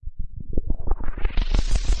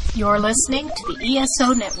You're listening to the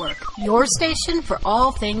ESO Network, your station for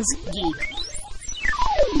all things geek.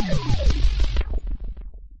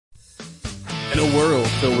 In a world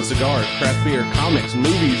filled with cigars, craft beer, comics,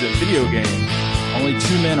 movies, and video games, only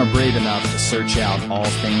two men are brave enough to search out all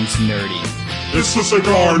things nerdy. It's the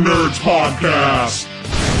Cigar Nerds Podcast!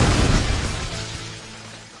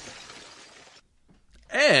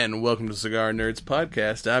 And welcome to Cigar Nerds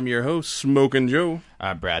Podcast. I'm your host, Smokin' Joe.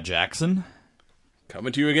 I'm Brad Jackson.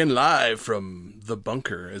 Coming to you again live from the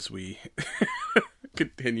bunker as we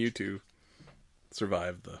continue to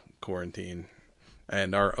survive the quarantine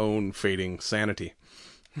and our own fading sanity.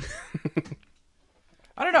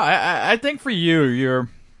 I don't know. I think for you, you're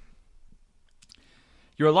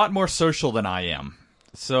a lot more social than I am.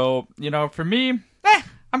 So, for me,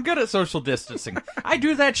 I'm good at social distancing. I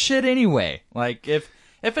do that shit anyway. Like, if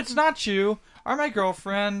it's not you or my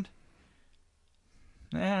girlfriend,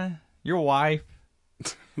 your wife,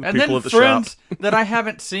 and then friends that I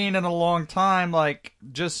haven't seen in a long time, like,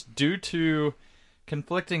 just due to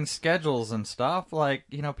conflicting schedules and stuff, like,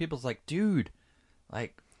 people's like, dude,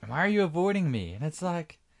 like, why are you avoiding me? And it's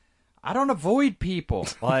like, I don't avoid people,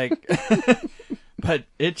 like, but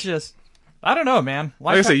it just, I don't know, man.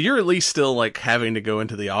 Like I say, you're at least still, like, having to go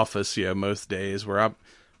into the office, most days, where I'm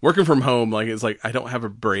working from home, like, it's like, I don't have a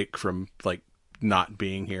break from, like, not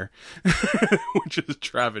being here, which is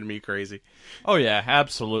driving me crazy. Oh yeah,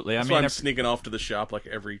 absolutely. That's why I'm sneaking off to the shop like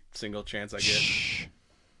every single chance I get.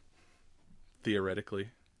 Theoretically,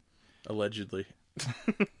 allegedly.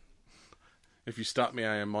 If you stop me,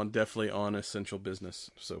 I am definitely on essential business.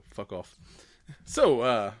 So fuck off.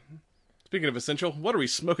 So, speaking of essential, what are we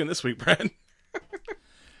smoking this week, Brad?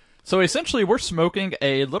 So essentially, we're smoking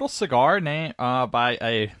a little cigar by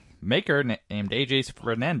a maker named AJ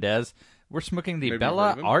Fernandez. We're smoking the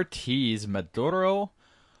Bella Ortiz Maduro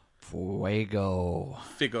Fuego.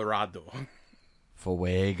 Figurado.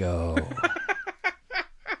 Fuego.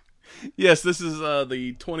 Yes, this is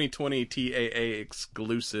the 2020 TAA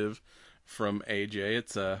exclusive from AJ.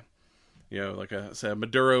 It's like I said, a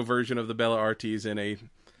Maduro version of the Bella Ortiz in a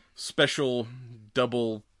special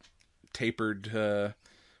double tapered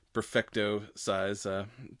Perfecto size that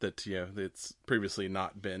it's previously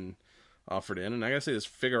not been offered in. And I gotta say, this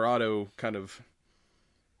Figurado kind of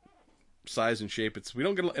size and shape, and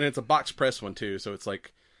it's a box press one too, so it's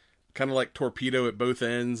like kind of like torpedo at both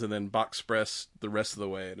ends and then box press the rest of the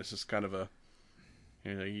way, and it's just kind of a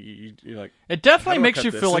you're like, it definitely makes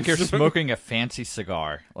you feel like you're smoking a fancy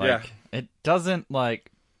cigar. Like, it doesn't,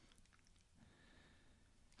 like,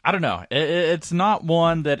 I don't know, it's not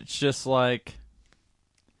one that it's just like,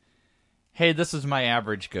 hey, this is my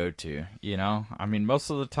average go-to, I mean, most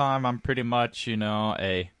of the time I'm pretty much,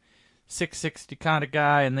 a 660 kind of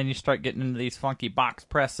guy, and then you start getting into these funky box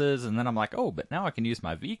presses, and then I'm like, oh, but now I can use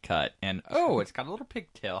my V-cut, and oh, it's got a little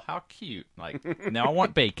pigtail, how cute. Like, now I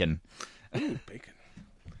want bacon. Ooh, bacon.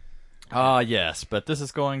 Yes, but this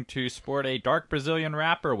is going to sport a dark Brazilian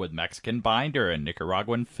wrapper with Mexican binder and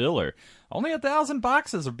Nicaraguan filler. Only 1,000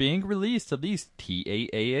 boxes are being released of these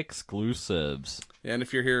TAA exclusives. And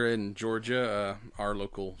if you're here in Georgia, our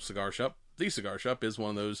local cigar shop, The Cigar Shop, is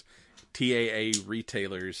one of those TAA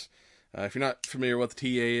retailers. If you're not familiar with what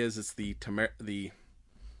the TAA is, it's the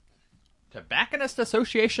Tobacconist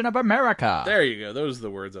Association of America. There you go. Those are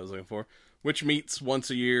the words I was looking for. Which meets once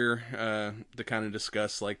a year to kind of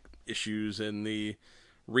discuss, like, issues in the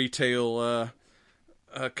retail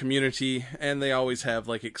community, and they always have,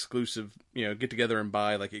 like, exclusive, get together and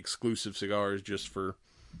buy, like, exclusive cigars just for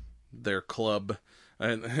their club,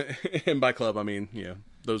 and by club I mean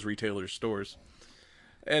those retailers' stores.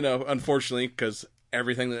 And unfortunately, because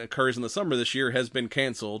everything that occurs in the summer this year has been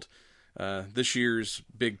canceled, this year's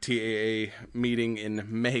big TAA meeting in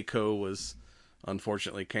Mexico was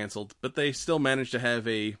unfortunately canceled, but they still managed to have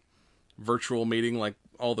a virtual meeting like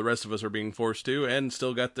all the rest of us are being forced to, and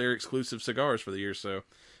still got their exclusive cigars for the year. So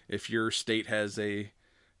if your state has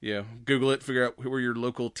Google it, figure out where your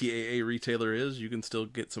local TAA retailer is, you can still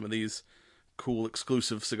get some of these cool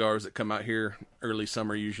exclusive cigars that come out here early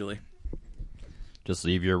summer usually. Just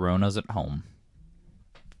leave your Ronas at home.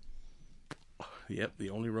 Yep, the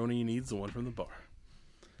only Rona you need is the one from the bar.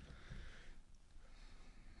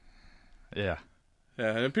 Yeah.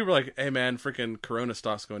 Yeah, and people are like, hey man, freaking Corona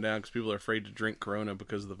stock's going down because people are afraid to drink Corona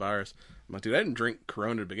because of the virus. I'm like, dude, I didn't drink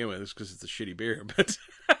Corona to begin with. It's because it's a shitty beer, but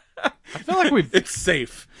I feel like it's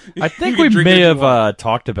safe. I think we may have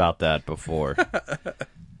talked about that before.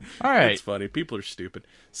 All right. It's funny. People are stupid.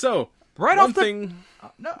 So, right off the thing.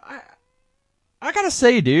 No, I gotta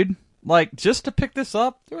say, dude, like, just to pick this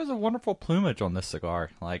up, there was a wonderful plumage on this cigar.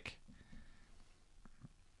 Like,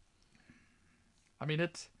 I mean,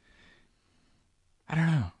 I don't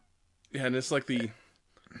know. Yeah, and it's like I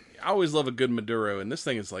always love a good Maduro, and this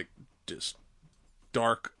thing is like just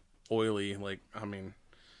dark, oily. Like, I mean,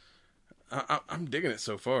 I'm digging it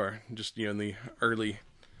so far. Just, in the early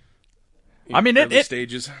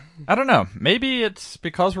stages. I don't know. Maybe it's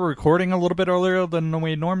because we're recording a little bit earlier than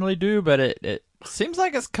we normally do, but it seems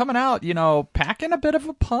like it's coming out, packing a bit of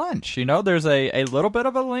a punch. There's a little bit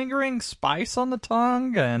of a lingering spice on the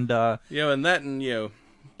tongue, and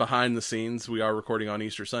behind the scenes, we are recording on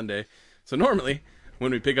Easter Sunday. So normally,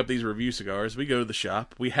 when we pick up these review cigars, we go to the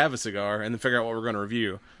shop, we have a cigar, and then figure out what we're going to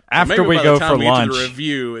review. After we go for lunch. Get to the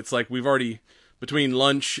review, it's like we've already, between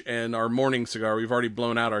lunch and our morning cigar, we've already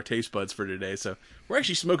blown out our taste buds for today. So we're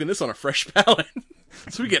actually smoking this on a fresh palate.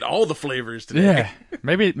 So we get all the flavors today. Yeah,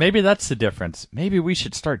 maybe that's the difference. Maybe we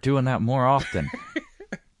should start doing that more often.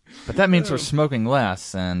 But that means we're smoking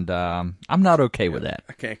less, and I'm not okay with that.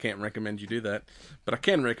 I can't recommend you do that. But I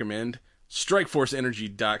can recommend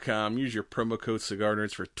StrikeForceEnergy.com. Use your promo code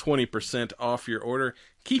CigarNerds for 20% off your order.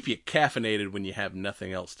 Keep you caffeinated when you have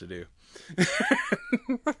nothing else to do.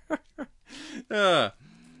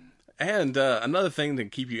 And another thing to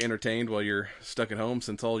keep you entertained while you're stuck at home,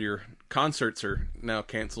 since all your concerts are now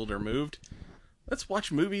canceled or moved, let's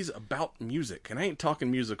watch movies about music. And I ain't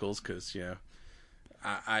talking musicals because,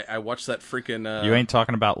 I watched that freaking... You ain't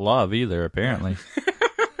talking about love either, apparently.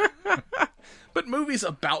 But movies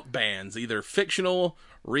about bands, either fictional,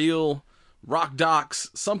 real, rock docs,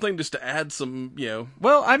 something just to add some,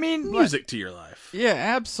 well, I mean, music to your life. Yeah,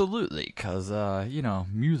 absolutely, because,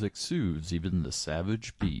 music soothes even the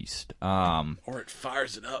savage beast. Or it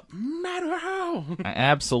fires it up, no matter how.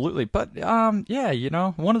 Absolutely, but,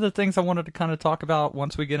 one of the things I wanted to kind of talk about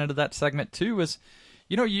once we get into that segment, too, is,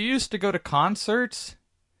 you used to go to concerts,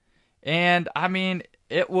 and, I mean...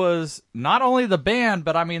 It was not only the band,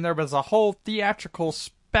 but I mean, there was a whole theatrical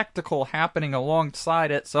spectacle happening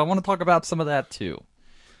alongside it. So I want to talk about some of that too.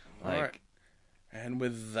 All right. And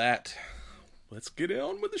with that, let's get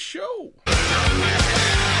on with the show.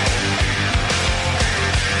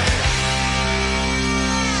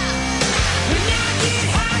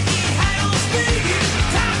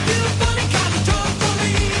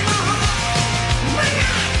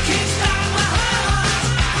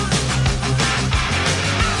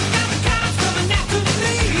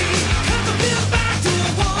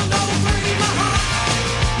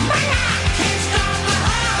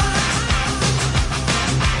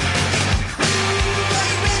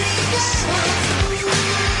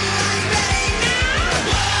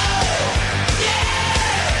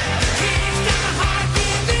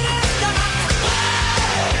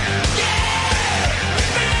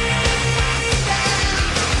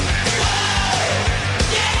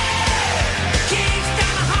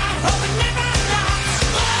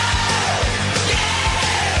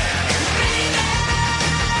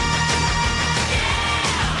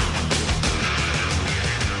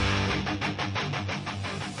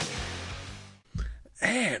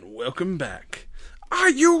 Welcome back. Are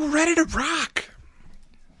you ready to rock?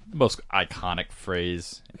 The most iconic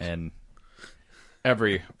phrase in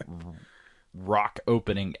every rock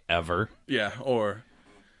opening ever. Yeah, or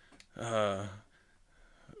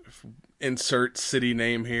insert city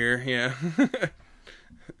name here. Yeah.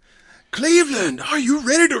 Cleveland, are you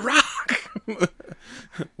ready to rock?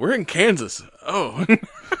 We're in Kansas. Oh.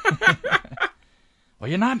 Well,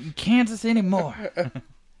 you're not in Kansas anymore.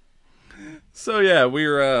 So yeah,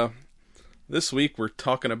 we're this week we're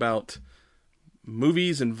talking about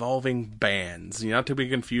movies involving bands. Not to be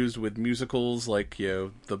confused with musicals like,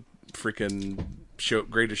 the freaking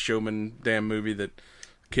Greatest Showman damn movie that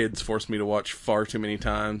kids forced me to watch far too many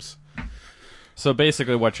times. So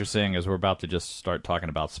basically what you're saying is we're about to just start talking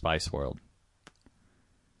about Spice World.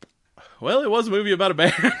 Well, it was a movie about a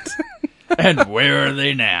band. And where are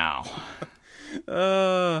they now?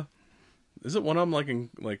 Is it one of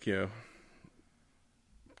them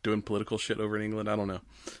doing political shit over in England? I don't know.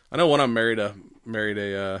 I know one of them married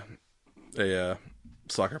a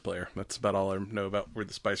soccer player. That's about all I know about where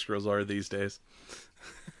the Spice Girls are these days.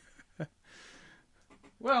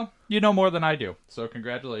 Well, you know more than I do, so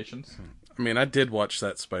congratulations. I mean, I did watch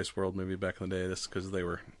that Spice World movie back in the day just because they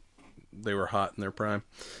were hot in their prime.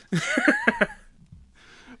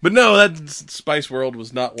 But no, that Spice World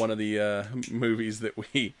was not one of the movies that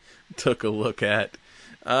we took a look at.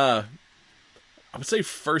 I would say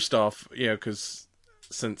first off, because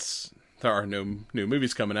since there are no new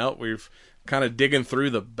movies coming out, we've kind of digging through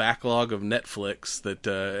the backlog of Netflix that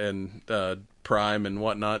and Prime and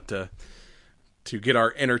whatnot to get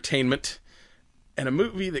our entertainment. And a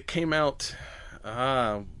movie that came out,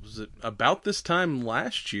 was it about this time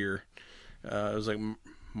last year? It was like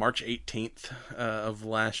March 18th of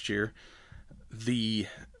last year, the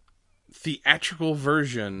theatrical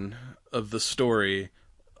version of the story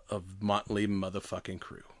of Motley motherfucking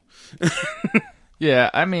Crue. Yeah,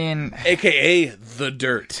 I mean... AKA The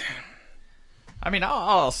Dirt. I mean,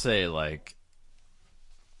 I'll say, like...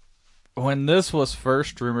 When this was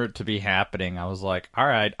first rumored to be happening, I was like, all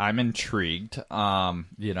right, I'm intrigued.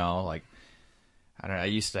 You know, like... I don't know, I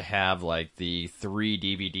used to have, like, the 3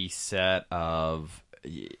 DVD set of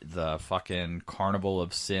the fucking Carnival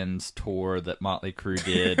of Sins tour that Motley Crue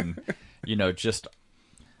did, and, you know, just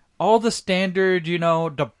all the standard, you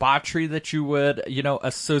know, debauchery that you would, you know,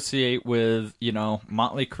 associate with, you know,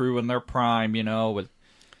 Motley Crue in their prime, you know, with,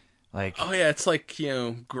 like... Oh, yeah, it's like, you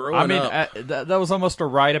know, growing up. That was almost a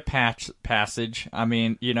rite of passage. I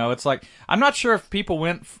mean, you know, it's like, I'm not sure if people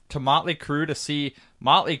went to Motley Crue to see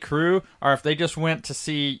Motley Crue, or if they just went to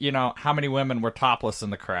see, you know, how many women were topless in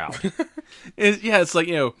the crowd. It's like,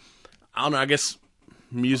 you know, I don't know, I guess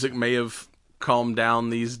music may have calmed down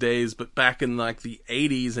these days, but back in, like, the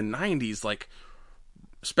 80s and 90s, like,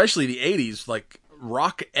 especially the 80s, like,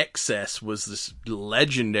 rock excess was this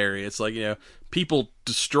legendary. It's like, you know, people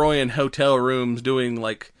destroying hotel rooms, doing,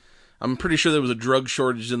 like, I'm pretty sure there was a drug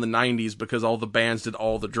shortage in the 90s because all the bands did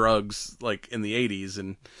all the drugs, like, in the 80s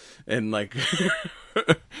and like,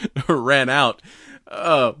 ran out.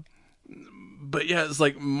 But yeah, it's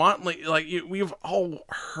like Motley, like, we've all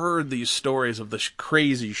heard these stories of the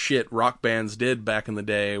crazy shit rock bands did back in the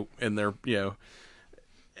day, and they're, you know,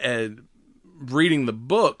 and reading the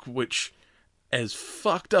book, which, as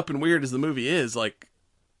fucked up and weird as the movie is, like,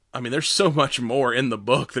 I mean, there's so much more in the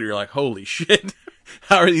book that you're like, holy shit,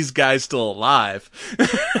 how are these guys still alive?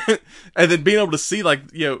 And then being able to see, like,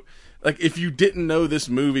 you know, like, if you didn't know this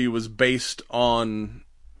movie was based on,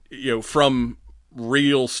 you know, from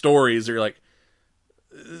real stories, you're like,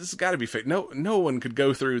 this has got to be fake. No one could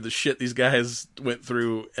go through the shit these guys went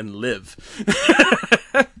through and live.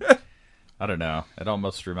 I don't know. It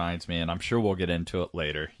almost reminds me, and I'm sure we'll get into it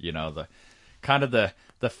later, you know, the kind of the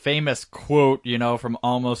famous quote, you know, from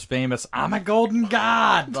Almost Famous, I'm a golden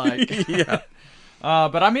god. Like, yeah.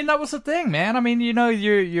 But I mean, that was the thing, man. I mean, you know,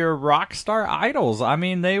 your rock star idols, I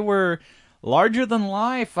mean, they were larger than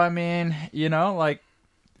life. I mean, you know, like,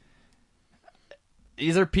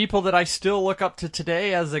 these are people that I still look up to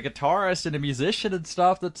today as a guitarist and a musician and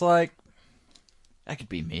stuff. That's like, that could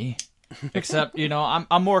be me. Except, you know,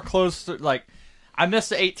 I'm more close to, like, I miss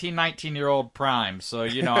the 18, 19-year-old prime, so,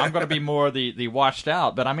 you know, I'm going to be more the washed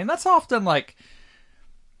out. But, I mean, that's often, like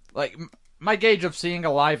my gauge of seeing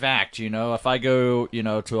a live act, you know, if I go, you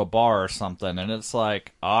know, to a bar or something, and it's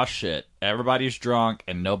like, oh shit, everybody's drunk,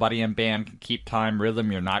 and nobody in band can keep time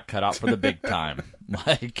rhythm, you're not cut out for the big time.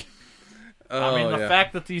 Like, I mean, the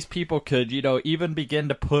fact that these people could, you know, even begin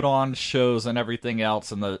to put on shows and everything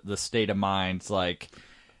else, and the state of mind's like...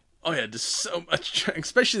 Oh yeah, just so much,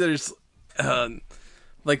 especially there's,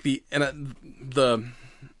 like,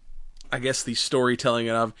 I guess the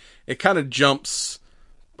storytelling of it kind of jumps.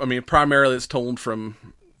 I mean, primarily it's told from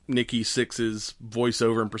Nikki Sixx's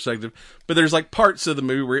voiceover and perspective, but there's, like, parts of the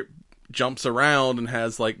movie where it jumps around and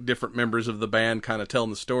has, like, different members of the band kind of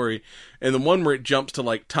telling the story. And the one where it jumps to,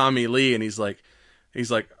 like, Tommy Lee, and he's like,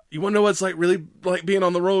 you want to know what it's like really like being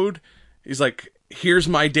on the road? He's like, here's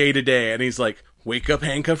my day to day, and he's like, wake up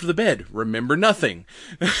handcuffed to the bed, remember nothing.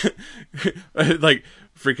 Like,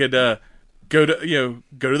 freaking go to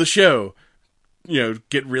the show, you know,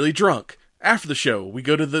 get really drunk. After the show, we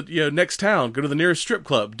go to the, you know, next town, go to the nearest strip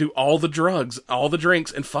club, do all the drugs, all the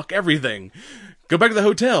drinks, and fuck everything. Go back to the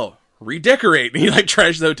hotel, redecorate, and he, like,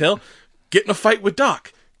 trash the hotel, get in a fight with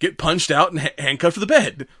Doc, get punched out and handcuffed to the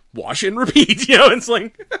bed, wash and repeat, you know. It's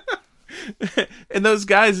like, and those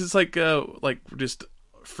guys, it's like just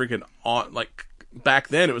freaking on, like, back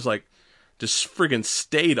then it was like just friggin'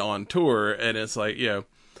 stayed on tour, and it's like, you know,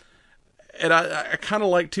 and I kind of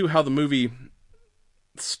like too how the movie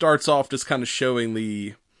starts off just kind of showing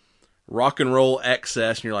the rock and roll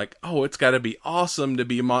excess, and you're like, oh, it's got to be awesome to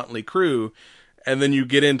be Motley Crue, and then you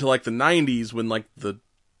get into, like, the 90s when, like, the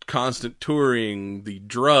constant touring, the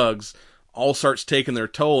drugs all starts taking their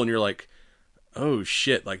toll, and you're like, oh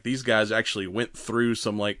shit, like, these guys actually went through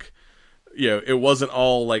some, like, you know, it wasn't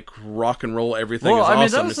all, like, rock and roll, everything is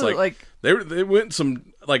awesome. It's like they went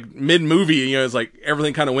some, like, mid-movie, you know, it's like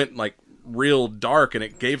everything kind of went, like, real dark, and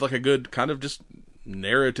it gave, like, a good kind of just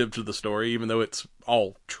narrative to the story, even though it's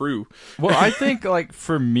all true. Well, I think, like,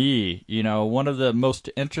 for me, you know, one of the most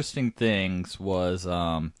interesting things was,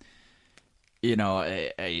 you know,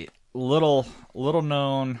 a little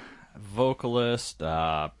known vocalist,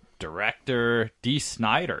 director, Dee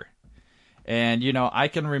Snider. And, I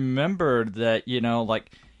can remember that,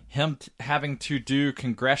 like him having to do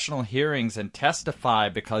congressional hearings and testify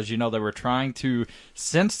because, they were trying to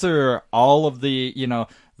censor all of the,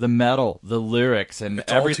 the metal, the lyrics, and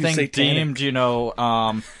it's everything deemed,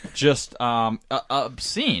 just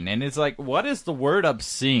obscene. And it's like, what is the word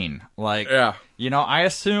obscene? Like, yeah. I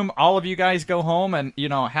assume all of you guys go home and,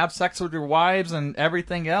 have sex with your wives and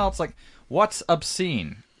everything else. Like, what's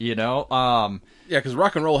obscene? Yeah, because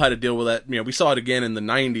rock and roll had to deal with that. We saw it again in the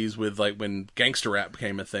 90s with, like, when gangster rap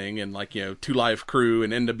became a thing, and, like, Two Live Crew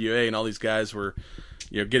and NWA and all these guys were,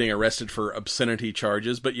 getting arrested for obscenity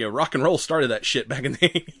charges. But, rock and roll started that shit back in the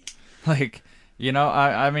 80s. Like,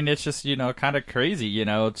 I mean, it's just, kind of crazy,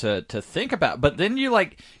 to think about. But then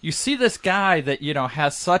you see this guy that,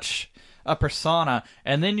 has such a persona,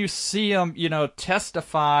 and then you see him,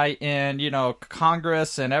 testify in,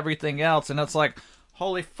 Congress and everything else, and it's like,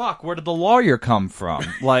 holy fuck, where did the lawyer come from?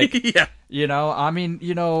 Like, yeah. I mean,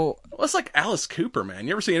 Well, it's like Alice Cooper, man.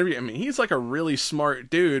 You ever see an interview? I mean, he's like a really smart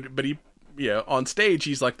dude, but he, on stage,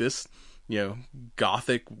 he's like this,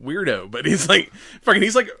 gothic weirdo. But he's like,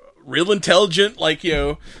 he's like real intelligent, like,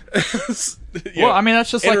 well, I mean, that's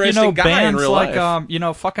just like, bands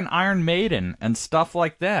like, fucking Iron Maiden and stuff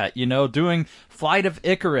like that, doing Flight of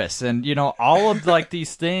Icarus and, all of, like,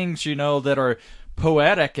 these things, that are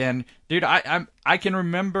poetic. And dude, I can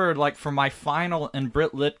remember, like, for my final in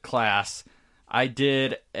Brit Lit class, I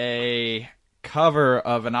did a cover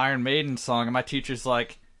of an Iron Maiden song, and my teacher's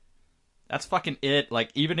like, that's fucking it. Like,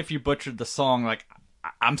 even if you butchered the song, like,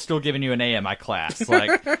 I'm still giving you an A in my class.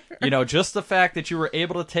 Like, just the fact that you were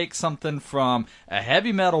able to take something from a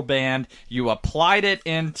heavy metal band, you applied it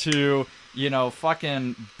into,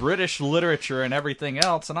 fucking British literature and everything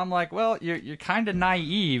else. And I'm like, well, you're kind of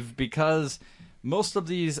naive, because most of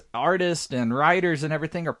these artists and writers and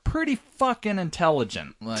everything are pretty fucking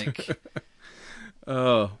intelligent. Like,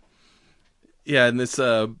 oh, yeah. And this,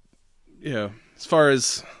 as far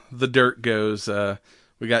as the dirt goes,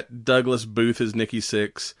 we got Douglas Booth as Nikki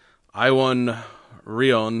Sixx, Iwan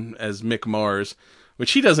Rheon as Mick Mars,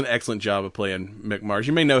 which he does an excellent job of playing Mick Mars.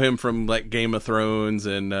 You may know him from, like, Game of Thrones,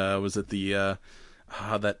 and was it the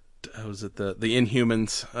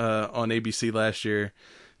Inhumans on ABC last year.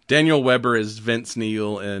 Daniel Weber is Vince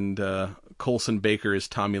Neil, and Colson Baker is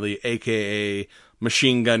Tommy Lee, a.k.a.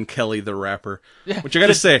 Machine Gun Kelly the rapper. Yeah. Which I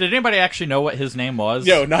gotta say... Did anybody actually know what his name was?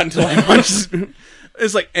 No, not until I watched...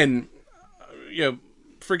 It's like, and,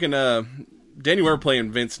 freaking Daniel Weber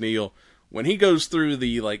playing Vince Neil, when he goes through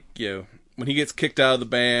the, like, when he gets kicked out of the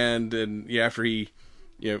band, and after he,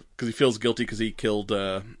 because he feels guilty because he killed,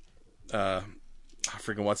 freaking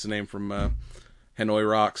what's the name from Hanoi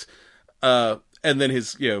Rocks, and then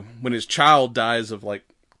his, when his child dies of, like,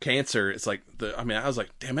 cancer, it's like, I was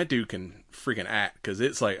like, damn, that dude can freaking act, because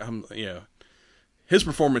it's like, his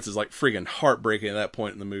performance is, like, freaking heartbreaking at that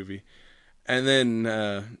point in the movie. And then,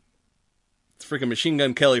 freaking Machine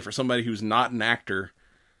Gun Kelly, for somebody who's not an actor,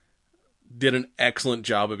 did an excellent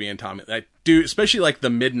job of being Tommy. Like, dude, especially, like, the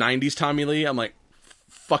mid-90s Tommy Lee, I'm like,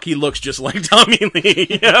 fuck, he looks just like Tommy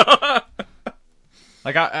Lee,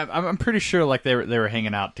 Like, I'm pretty sure, like, they were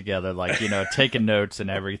hanging out together, like, taking notes and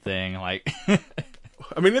everything, like...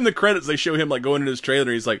 I mean, in the credits, they show him, like, going into his trailer,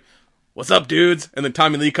 and he's like, what's up, dudes? And then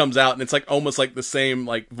Tommy Lee comes out, and it's, like, almost like the same,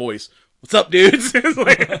 like, voice. What's up, dudes? It's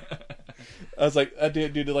like... I was like, that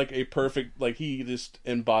dude did, like, a perfect, like, he just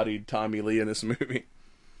embodied Tommy Lee in this movie.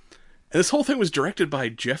 And this whole thing was directed by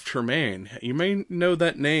Jeff Tremaine. You may know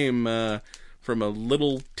that name from a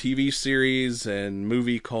little TV series and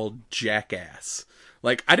movie called Jackass.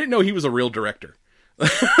 Like, I didn't know he was a real director.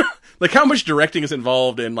 Like, how much directing is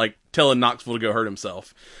involved in, like, telling Knoxville to go hurt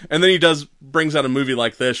himself. And then he brings out a movie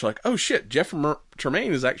like this, you're like, oh shit, Jeff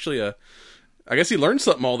Tremaine is actually I guess he learned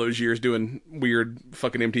something all those years doing weird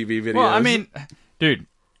fucking MTV videos. Well, I mean, dude,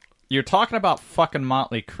 you're talking about fucking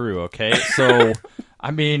Motley Crue, okay? So,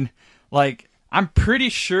 I mean, like, I'm pretty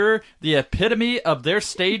sure the epitome of their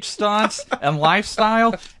stage stunts and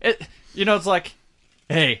lifestyle, it's like,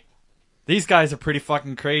 hey, these guys are pretty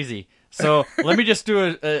fucking crazy. So, let me just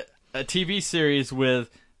do a TV series with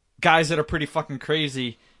guys that are pretty fucking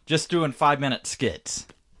crazy just doing 5-minute skits.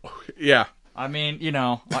 Yeah. I mean,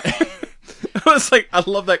 It's like, I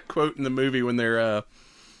love that quote in the movie when they're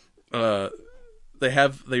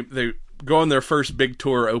they go on their first big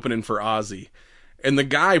tour opening for Ozzy, and the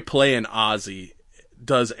guy playing Ozzy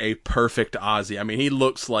does a perfect Ozzy. I mean, he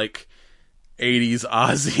looks like 80s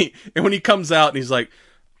Ozzy, and when he comes out and he's like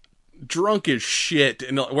drunk as shit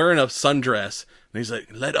and wearing a sundress, and he's like,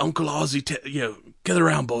 let Uncle Ozzy get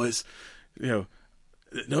around, boys,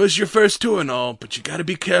 no, it's your first tour and all, but you gotta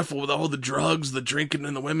be careful with all the drugs, the drinking,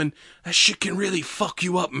 and the women. That shit can really fuck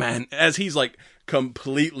you up, man. As he's like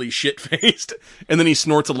completely shit-faced, and then he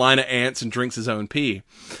snorts a line of ants and drinks his own pee.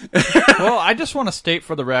 Well, I just want to state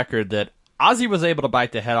for the record that Ozzy was able to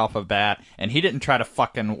bite the head off a bat, and he didn't try to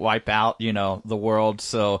fucking wipe out, the world.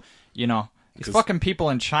 So, these fucking people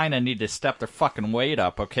in China need to step their fucking weight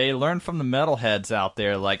up, okay? Learn from the metalheads out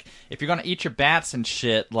there. Like, if you're gonna eat your bats and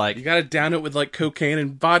shit, like... You gotta down it with, like, cocaine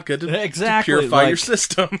and vodka to, exactly, to purify your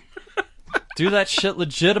system. Do that shit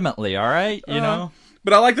legitimately, alright? You know?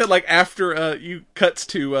 But I like that, like, after you cuts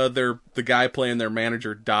to the guy playing their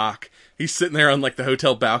manager, Doc, he's sitting there on, like, the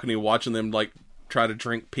hotel balcony watching them, like, try to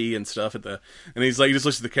drink pee and stuff and he's like, he just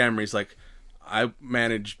looks at the camera, he's like, I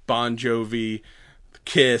managed Bon Jovi,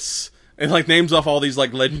 Kiss, and like names off all these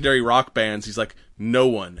like legendary rock bands. He's like, no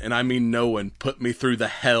one, and I mean no one, put me through the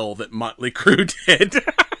hell that Motley Crue did.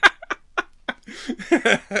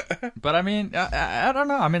 But I mean, I don't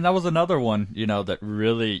know. I mean, that was another one, that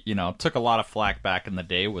really, took a lot of flack back in the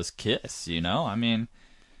day was Kiss, I mean.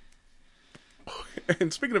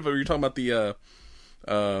 And speaking of, you're talking about the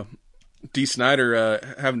Dee Snider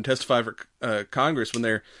having testified for Congress when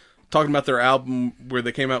they're talking about their album where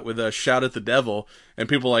they came out with Shout at the Devil, and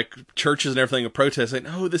people like churches and everything are protesting,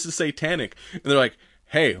 oh, this is satanic. And they're like,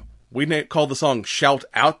 hey, we call the song Shout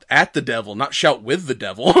Out at the Devil, not Shout with the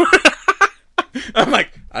Devil. I'm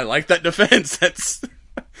like, I like that defense.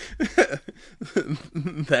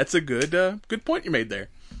 That's a good point you made there.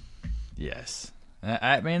 Yes.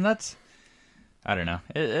 I mean, I don't know.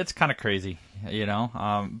 It's kind of crazy,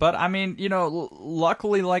 But I mean,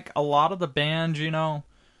 luckily, like a lot of the bands,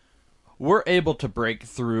 we're able to break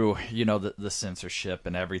through, the censorship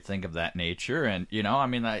and everything of that nature. And, I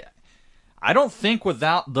mean, I don't think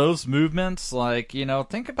without those movements, like,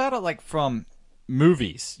 think about it like from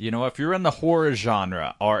movies, if you're in the horror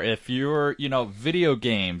genre or if you're, video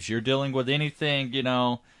games, you're dealing with anything,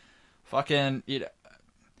 fucking,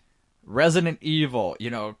 Resident Evil,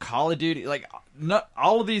 Call of Duty, like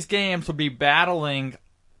all of these games would be battling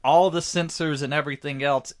all the censors and everything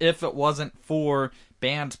else if it wasn't for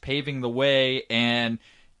bands paving the way and,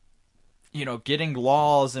 getting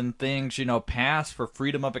laws and things, passed for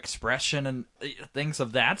freedom of expression and things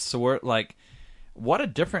of that sort. Like, what a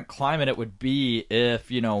different climate it would be if,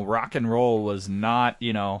 rock and roll was not,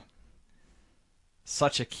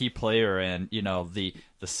 such a key player in, the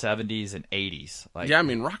 70s and 80s. Like, yeah, I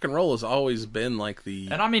mean, rock and roll has always been like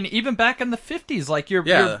and I mean, even back in the 50s, like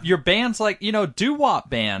your bands like, doo-wop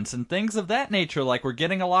bands and things of that nature, like, we're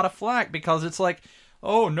getting a lot of flack because it's like,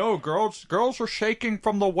 oh no, girls are shaking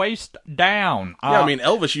from the waist down. Yeah, I mean,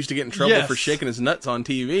 Elvis used to get in trouble yes. for shaking his nuts on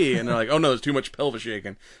TV, and they're like, oh no, there's too much pelvis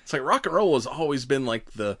shaking. It's like rock and roll has always been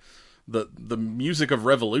like the music of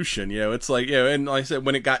revolution, It's like, and like I said,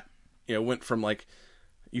 when it got, went from like,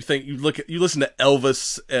 you listen to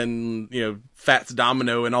Elvis and, Fats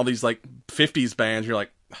Domino and all these like 50s bands, you're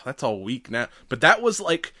like, oh, that's all weak now. But that was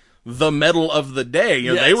like the metal of the day.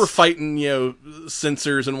 Yes. They were fighting,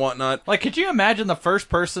 censors and whatnot. Like, could you imagine the first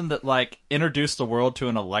person that like introduced the world to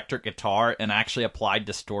an electric guitar and actually applied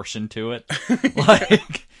distortion to it?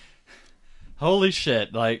 Like, holy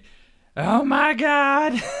shit. Like, oh my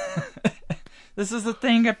God. This is a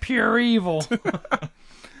thing of pure evil.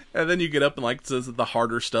 And then you get up and like the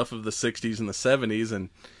harder stuff of the 60s and the 70s, and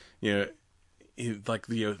like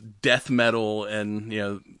the death metal and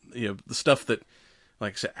the stuff that,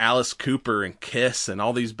 like I said, Alice Cooper and Kiss and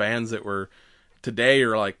all these bands that were today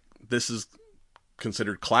are like, this is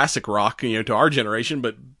considered classic rock, to our generation,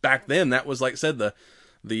 but back then that was, like I said,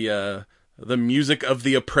 the music of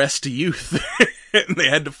the oppressed youth. And they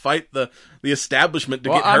had to fight the establishment to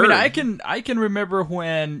get heard. I mean, I can remember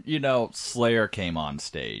when, Slayer came on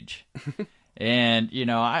stage. And,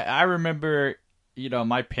 I remember,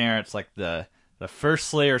 my parents, like the first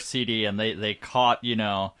Slayer CD, and they caught,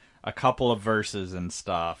 a couple of verses and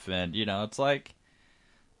stuff. And, it's like,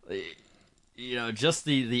 just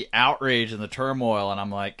the outrage and the turmoil. And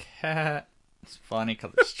I'm like, it's funny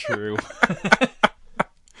because it's true.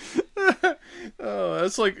 Oh,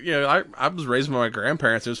 it's like, I was raised by my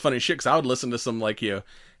grandparents. It was funny shit because I would listen to some like,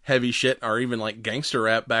 heavy shit or even like gangster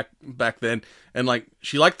rap back then. And like,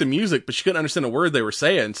 she liked the music, but she couldn't understand a word they were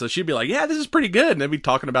saying. So she'd be like, yeah, this is pretty good. And they'd be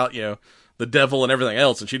talking about, the devil and everything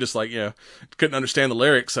else. And she just like, couldn't understand the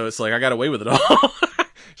lyrics. So it's like, I got away with it all.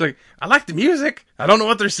 She's like, I like the music. I don't know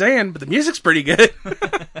what they're saying, but the music's pretty good.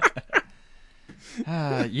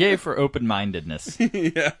 Yay for open-mindedness.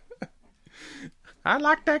 Yeah. I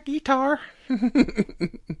like that guitar.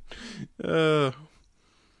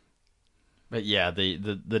 But yeah,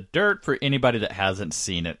 the Dirt, for anybody that hasn't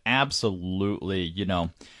seen it, absolutely,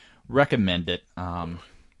 recommend it. I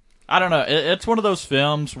don't know. It's one of those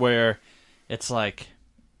films where it's like,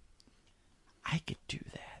 I could do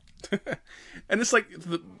that. And it's like,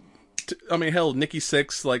 hell, Nikki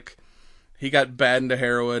Sixx, like, he got bad into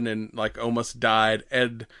heroin and, like, almost died.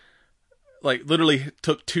 And, like, literally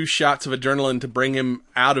took 2 shots of adrenaline to bring him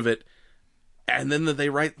out of it. And then they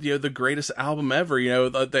write, the greatest album ever,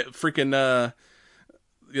 the freaking,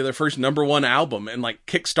 their first #1 album, and like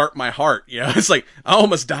Kickstart My Heart. It's like, I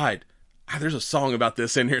almost died. There's a song about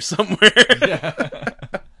this in here somewhere. Yeah.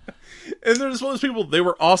 And they're just one of those people, they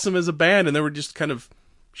were awesome as a band, and they were just kind of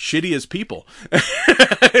shitty as people.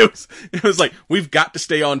 It was like, we've got to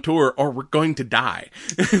stay on tour or we're going to die.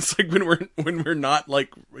 It's like when we're not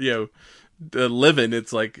like, living,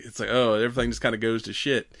 it's like, oh, everything just kind of goes to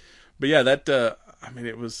shit. But yeah, that,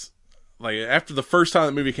 it was, like, after the first time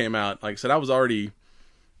the movie came out, like I said, I was already,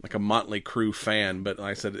 like, a Motley Crue fan, but like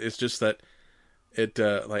I said, it's just that it,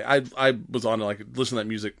 I was on, like, listening to that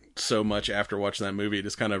music so much after watching that movie, it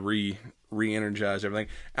just kind of re-energized everything.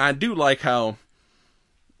 And I do like how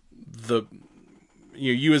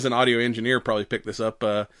you as an audio engineer probably picked this up,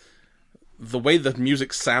 the way the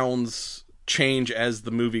music sounds change as the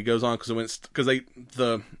movie goes on,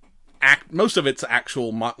 most of it's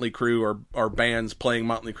actual Motley Crue or bands playing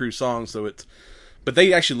Motley Crue songs, but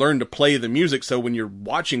they actually learn to play the music, so when you're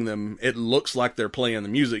watching them, it looks like they're playing the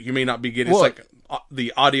music. You may not be getting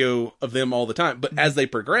the audio of them all the time, but as they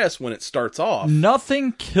progress, when it starts off...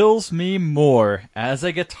 Nothing kills me more as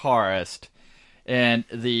a guitarist, and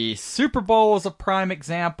the Super Bowl is a prime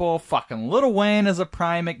example, fucking Lil Wayne is a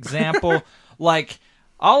prime example, like,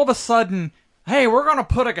 all of a sudden... Hey, we're going to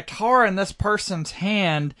put a guitar in this person's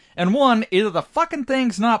hand, and 1, either the fucking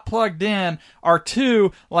thing's not plugged in, or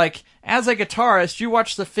 2, like, as a guitarist, you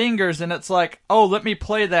watch the fingers, and it's like, oh, let me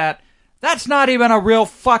play that. That's not even a real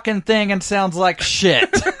fucking thing and sounds like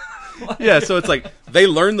shit. Yeah, so it's like, they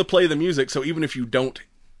learn to play the music, so even if you don't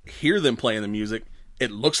hear them playing the music,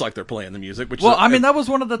 it looks like they're playing the music. That was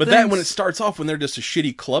one of the things... But then when it starts off, when they're just a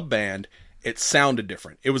shitty club band, it sounded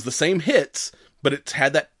different. It was the same hits, but it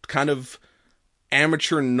had that kind of...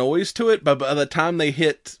 amateur noise to it, but by the time they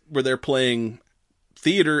hit where they're playing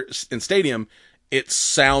theater and stadium, it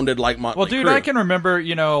sounded like Motley Crue. I can remember,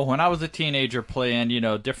 when I was a teenager playing,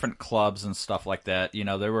 different clubs and stuff like that,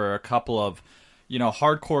 there were a couple of,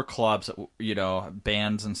 hardcore clubs,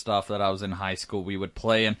 bands and stuff that I was in high school we would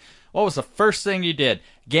play, and what was the first thing you did?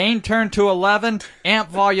 Gain turned to 11, amp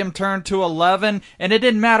volume turned to 11, and it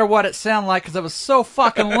didn't matter what it sounded like because it was so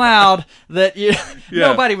fucking loud that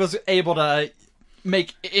nobody was able to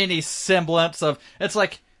make any semblance of... It's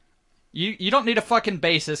like, you don't need a fucking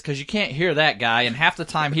bassist because you can't hear that guy, and half the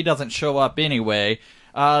time he doesn't show up anyway.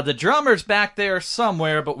 The drummer's back there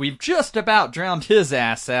somewhere, but we've just about drowned his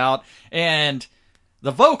ass out, and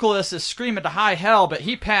the vocalist is screaming to high hell, but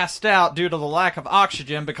he passed out due to the lack of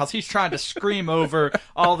oxygen because he's trying to scream over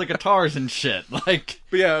all the guitars and shit. Like,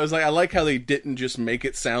 but yeah, it was like, I like how they didn't just make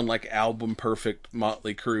it sound like album perfect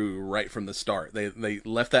Motley Crue right from the start. They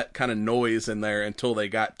left that kind of noise in there until they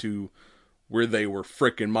got to where they were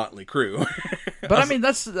frickin' Motley Crue. But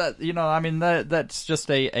that's just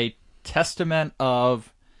a testament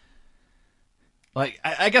of... Like,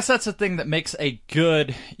 I guess that's the thing that makes a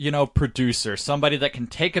good, producer. Somebody that can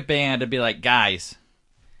take a band and be like, guys,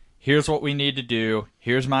 here's what we need to do.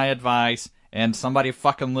 Here's my advice. And somebody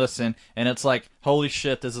fucking listen. And it's like, holy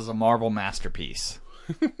shit, this is a Marvel masterpiece.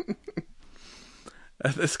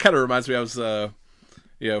 This kind of reminds me, I was,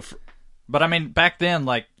 But back then,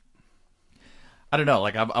 like, I don't know,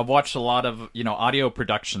 like, I've watched a lot of, audio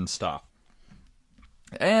production stuff.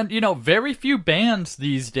 And, very few bands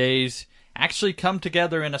these days actually come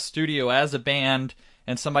together in a studio as a band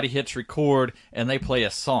and somebody hits record and they play a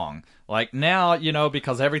song. Like now,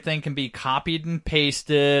 because everything can be copied and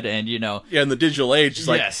pasted and, Yeah, in the digital age, it's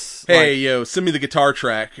yes, like, hey, send me the guitar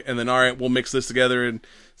track and then, all right, we'll mix this together. And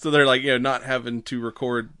so they're like, not having to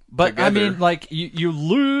record together. Like, you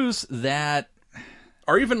lose that.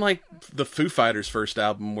 Or even like the Foo Fighters' first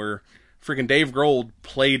album where freaking Dave Grohl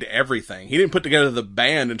played everything. He didn't put together the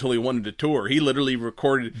band until he wanted to tour. He literally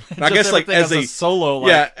recorded. And I guess like as a solo,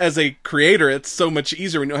 as a creator, it's so much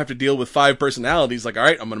easier when you don't have to deal with 5 personalities. Like, all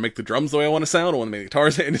right, I'm going to make the drums the way I want to sound. I want to make the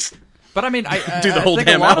guitars and just I do the whole think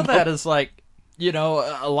damn a lot album. of that is like,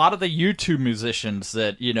 a lot of the YouTube musicians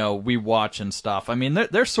that we watch and stuff.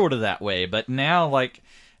 They're sort of that way. But now, like,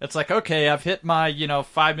 it's like, okay, I've hit my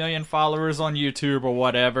 5 million followers on YouTube or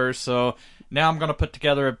whatever, so. Now I'm going to put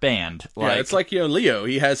together a band. Like, yeah, it's like, Leo.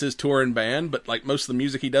 He has his touring band, but like most of the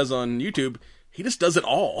music he does on YouTube, he just does it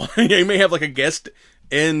all. He may have like a guest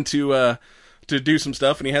in to do some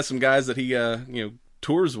stuff, and he has some guys that he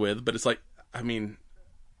tours with. But it's like, I mean,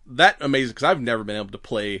 that amazing, because I've never been able to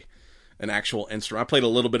play an actual instrument. I played a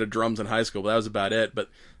little bit of drums in high school, but that was about it. But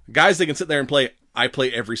guys that can sit there and play, I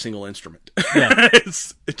play every single instrument. Yeah.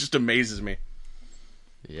 It just amazes me.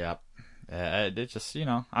 Yep. It just,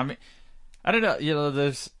 I mean, I don't know,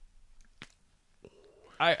 there's,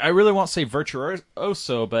 I really won't say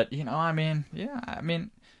virtuoso, but, I mean,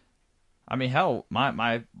 hell,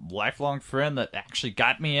 my lifelong friend that actually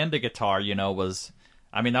got me into guitar, was,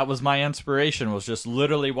 that was my inspiration, was just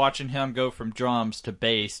literally watching him go from drums to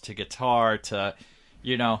bass to guitar to,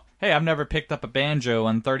 hey, I've never picked up a banjo,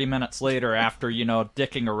 and 30 minutes later after,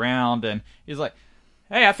 dicking around, and he's like,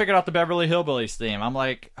 hey, I figured out the Beverly Hillbillies theme. I'm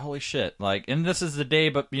like, holy shit. Like, and this is the day,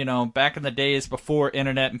 but, back in the days before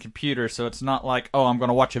internet and computers, so it's not like, oh, I'm going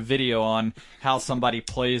to watch a video on how somebody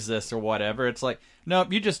plays this or whatever. It's like,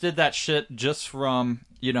 nope, you just did that shit just from,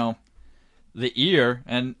 the ear,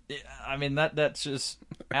 and, that just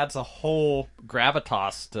adds a whole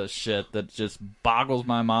gravitas to shit that just boggles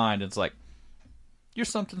my mind. It's like, you're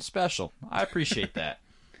something special. I appreciate that.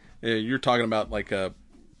 Yeah, you're talking about, like,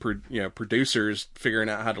 producers figuring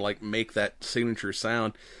out how to like make that signature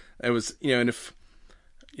sound. It was, and if,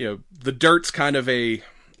 the Dirt's kind of a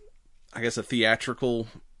theatrical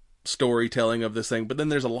storytelling of this thing, but then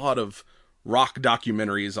there's a lot of rock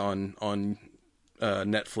documentaries on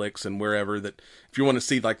Netflix and wherever, that if you want to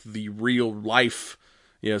see like the real life,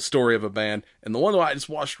 story of a band. And the one that I just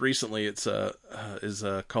watched recently, it's is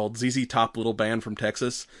called ZZ Top, Little Band from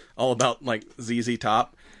Texas, all about like ZZ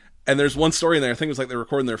Top. And there's one story in there, I think it was like they're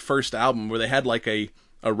recording their first album, where they had like a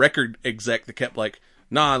record exec that kept like,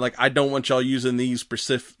 nah, like, I don't want y'all using these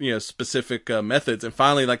specific methods. And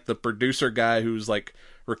finally, like, the producer guy who's like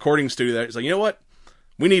recording studio there, he's like, you know what?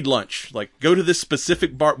 We need lunch. Like, go to this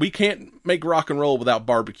specific bar. We can't make rock and roll without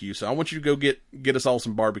barbecue, so I want you to go get us all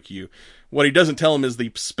some barbecue. What he doesn't tell him is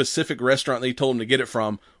the specific restaurant that he told him to get it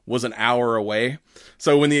from was an hour away.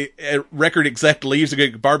 So when the record exec leaves to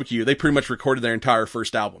get barbecue, they pretty much recorded their entire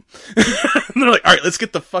first album. And they're like, all right, let's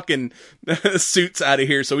get the fucking suits out of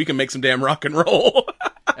here so we can make some damn rock and roll.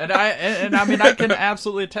 And I can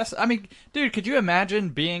absolutely attest. I mean, dude, could you imagine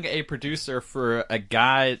being a producer for a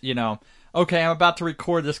guy, okay, I'm about to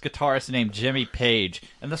record this guitarist named Jimmy Page,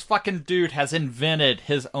 and this fucking dude has invented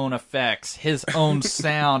his own effects, his own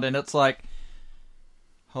sound, and it's like,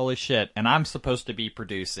 holy shit, and I'm supposed to be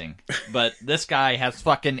producing, but this guy has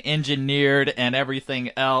fucking engineered and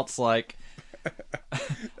everything else, like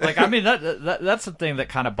that's the thing that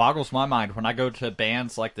kind of boggles my mind when I go to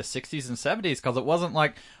bands like the 60s and 70s, because it wasn't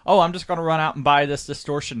like, oh, I'm just going to run out and buy this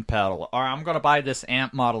distortion pedal, or I'm going to buy this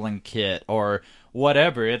amp modeling kit, or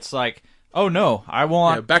whatever. It's like, oh no, I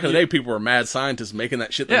want... Yeah, back in the day, people were mad scientists making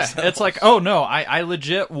that shit themselves. Yeah, it's like, oh no, I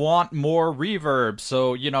legit want more reverb,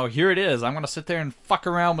 so, here it is. I'm going to sit there and fuck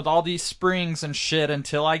around with all these springs and shit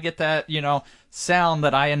until I get that, sound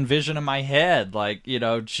that I envision in my head. Like,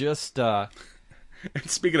 just...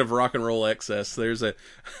 And speaking of rock and roll excess, there's a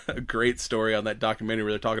great story on that documentary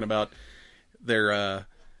where they're talking about their,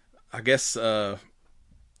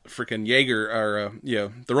 freaking Jaeger, or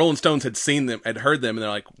the Rolling Stones had heard them, and they're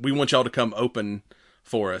like, we want y'all to come open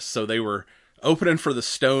for us. So they were opening for the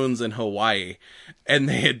Stones in Hawaii, and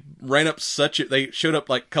they had they showed up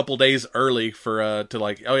like a couple days early for to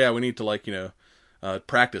like, oh yeah, we need to like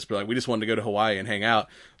practice, but like, we just wanted to go to Hawaii and hang out.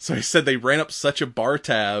 So he said they ran up such a bar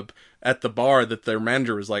tab at the bar that their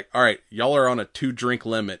manager was like, all right, y'all are on a 2-drink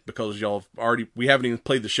limit because we haven't even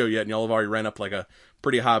played the show yet, and y'all have already ran up like a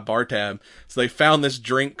pretty high bar tab. So they found this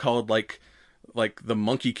drink called like the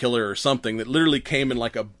Monkey Killer or something that literally came in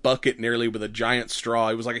like a bucket nearly with a giant straw.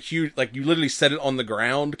 It was like a huge, like, you literally set it on the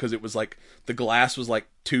ground because it was like the glass was like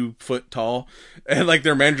 2 foot tall, and like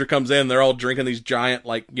their manager comes in, they're all drinking these giant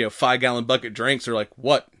 5-gallon bucket drinks. They're like,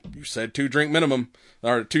 what? You said 2-drink minimum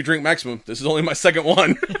or 2-drink maximum. This is only my second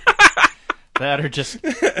one. That or just,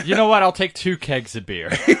 you know what? I'll take 2 kegs of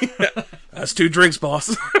beer. Yeah, that's 2 drinks,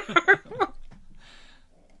 boss.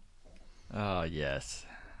 Oh, yes.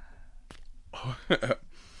 But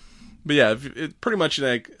yeah, it pretty much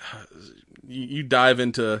like you dive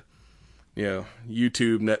into,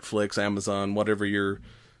 YouTube, Netflix, Amazon, whatever your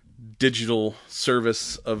digital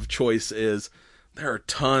service of choice is. There are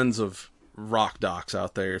tons of rock docs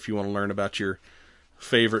out there if you want to learn about your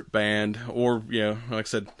favorite band, or like I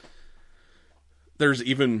said, there's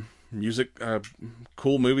even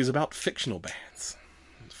cool movies about fictional bands.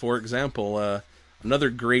 For example,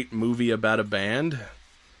 another great movie about a band,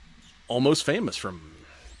 Almost Famous, from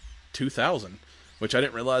 2000, which I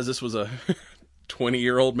didn't realize this was a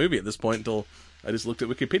 20-year-old movie at this point until I just looked at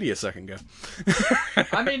Wikipedia a second ago.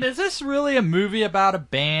 I mean, is this really a movie about a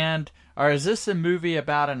band, or is this a movie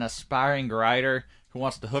about an aspiring writer who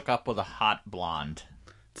wants to hook up with a hot blonde?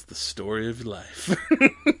 It's the story of life.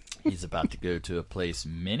 He's about to go to a place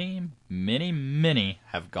many, many, many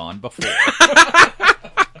have gone before.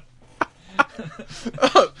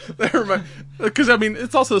 Because I mean,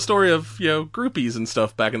 it's also a story of groupies and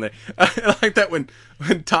stuff back in the. I like that when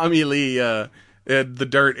Tommy Lee, the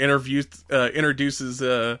Dirt introduces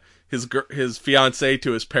his fiance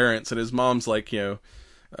to his parents, and his mom's like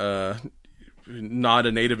not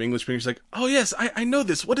a native English speaker. She's like, "Oh yes, I know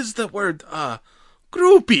this. What is the word?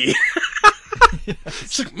 Groupie."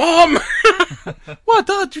 She's like, "Mom,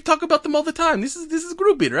 what? You talk about them all the time. This is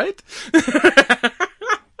groupie, right?"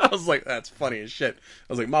 I was like, "That's funny as shit."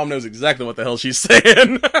 I was like, "Mom knows exactly what the hell she's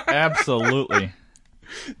saying." Absolutely.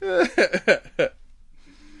 But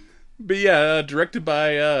yeah, directed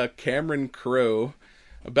by Cameron Crowe,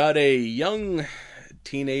 about a young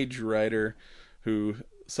teenage writer who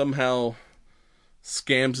somehow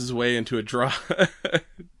scams his way into a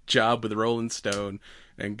job with Rolling Stone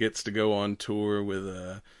and gets to go on tour with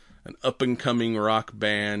an up-and-coming rock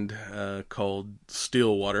band called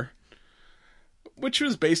Stillwater, which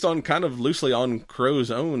was based on kind of loosely on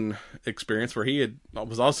Crowe's own experience, where he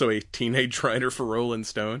was also a teenage writer for Rolling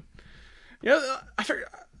Stone. I figured,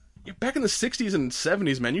 back in the 60s and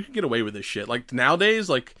 70s, man, you could get away with this shit. Like nowadays,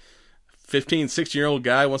 like 15, 16-year-old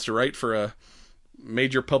guy wants to write for a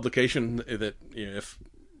major publication that, if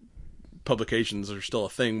publications are still a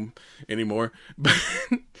thing anymore. But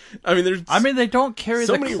I mean, they don't carry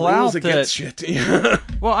so the many clout rules against shit.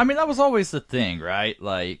 Well, I mean, that was always the thing, right?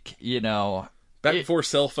 Like, back before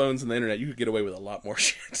cell phones and the internet, you could get away with a lot more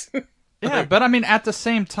shit. Yeah, but I mean, at the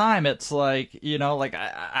same time, it's like,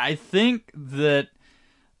 I think that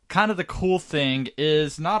kind of the cool thing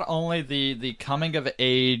is not only the coming of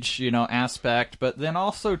age, aspect, but then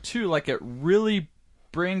also, too, like, it really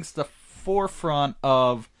brings the forefront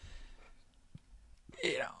of,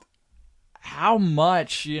 how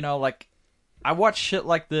much, like, I watch shit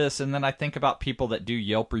like this, and then I think about people that do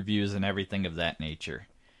Yelp reviews and everything of that nature.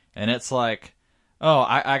 And it's like, oh,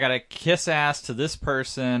 I gotta kiss ass to this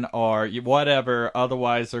person or whatever,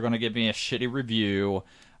 otherwise they're gonna give me a shitty review,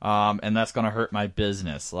 and that's gonna hurt my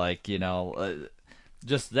business. Like,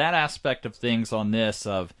 just that aspect of things on this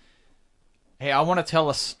of, hey, I want to tell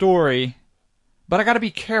a story, but I gotta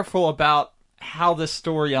be careful about how this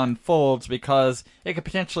story unfolds because it could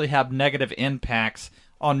potentially have negative impacts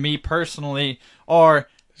on me personally, or...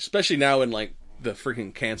 Especially now in, like, the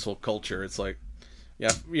freaking cancel culture, it's like,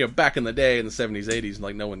 yeah, back in the day, in the 70s, 80s,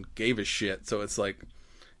 like, no one gave a shit. So it's like,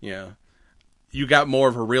 you got more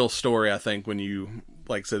of a real story, I think, when you,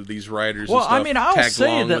 like, said these writers and stuff tag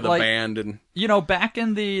along with a band. And back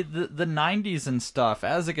in the 90s and stuff,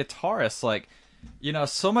 as a guitarist, like,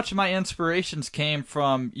 so much of my inspirations came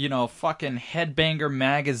from, fucking Headbanger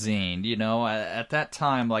magazine, at that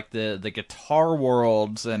time, like, the Guitar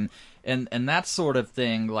Worlds and that sort of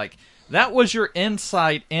thing, like... That was your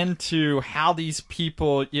insight into how these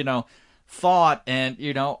people, thought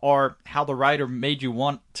and, or how the writer made you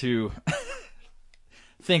want to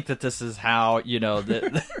think that this is how,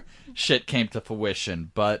 the shit came to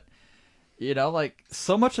fruition. But, like,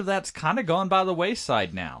 so much of that's kind of gone by the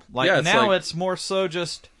wayside now. Like, now it's more so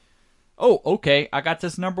just, oh, okay, I got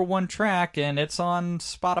this #1 track and it's on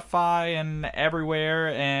Spotify and everywhere.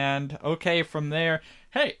 And, okay, from there,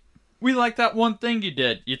 hey, we like that one thing you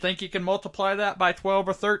did. You think you can multiply that by 12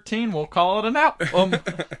 or 13? We'll call it an album.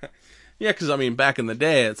 Yeah, because, I mean, back in the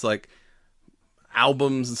day, it's like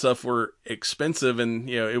albums and stuff were expensive, and,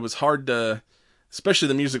 it was hard to, especially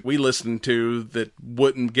the music we listened to that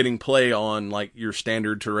wasn't getting play on, like, your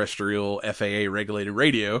standard terrestrial FAA-regulated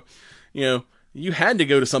radio. You had to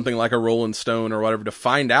go to something like a Rolling Stone or whatever to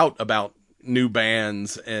find out about new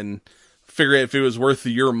bands and figure out if it was worth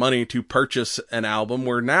your money to purchase an album,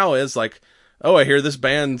 where now is like, oh, I hear this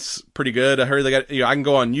band's pretty good. I heard they got, I can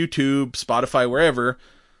go on YouTube, Spotify, wherever,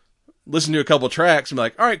 listen to a couple tracks and be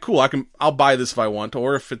like, all right, cool. I'll buy this if I want,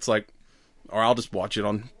 or if it's like, or I'll just watch it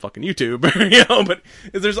on fucking YouTube, but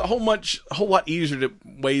there's a whole lot easier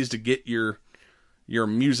ways to get your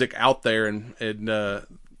music out there. And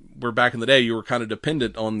where back in the day, you were kind of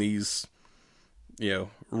dependent on these,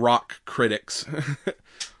 rock critics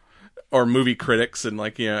or movie critics, and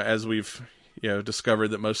like, as we've discovered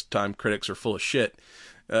that most of the time critics are full of shit.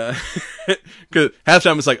 Cause half the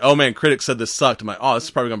time it's like, oh man, critics said this sucked. I'm like, oh, this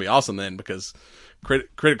is probably gonna be awesome then, because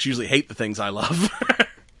critics usually hate the things I love.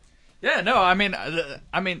 Yeah, no, I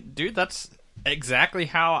mean, dude, that's exactly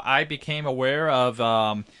how I became aware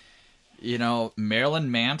of, you know,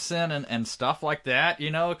 Marilyn Manson and stuff like that,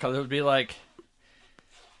 you know, because it would be like,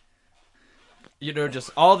 you know, just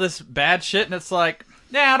all this bad shit, and it's like,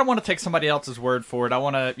 I don't want to take somebody else's word for it. I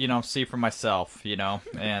want to, you know, see for myself, you know,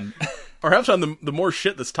 and... Or half the time, the more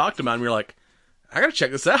shit that's talked about, and you're like, I gotta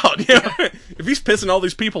check this out. You know? If he's pissing all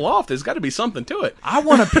these people off, there's got to be something to it. I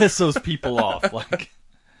want to piss those people off, like...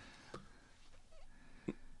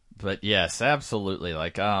 But yes, absolutely.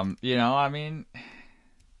 Like, you know, I mean...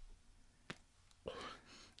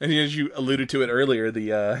 And as you alluded to it earlier,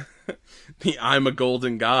 the I'm a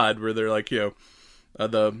Golden God, where they're like, you know,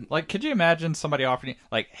 Like, could you imagine somebody offering,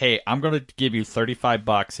 like, hey, I'm going to give you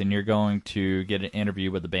 $35 and you're going to get an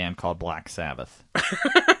interview with a band called Black Sabbath.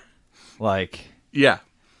 Like... Yeah.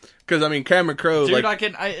 Because, I mean, Cameron Crowe... Dude,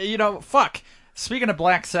 you know, fuck. Speaking of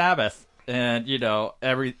Black Sabbath, and, you know,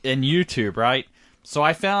 in YouTube, right? So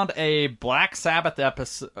I found a Black Sabbath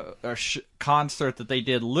concert that they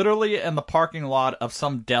did literally in the parking lot of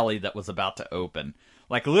some deli that was about to open.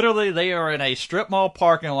 Like, literally, they are in a strip mall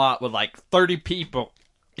parking lot with, like, 30 people,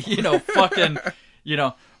 you know, fucking, you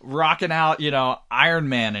know, rocking out, you know, Iron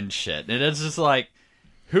Man and shit. And it's just like,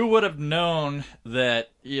 who would have known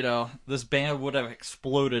that, you know, this band would have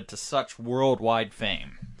exploded to such worldwide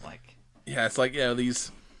fame? Like, yeah, it's like, you know,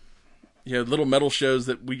 these... You know, little metal shows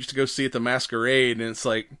that we used to go see at the Masquerade, and it's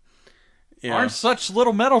like... You know, aren't such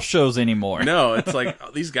little metal shows anymore. No, it's like,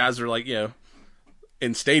 these guys are like, you know,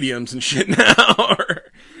 in stadiums and shit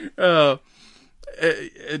now.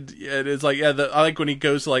 It's like, yeah, I like when he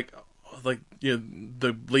goes to like, you know,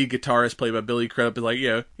 the lead guitarist played by Billy Crudup is like, you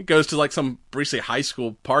know, he goes to like some basically high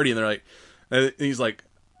school party, and they're like, and he's like,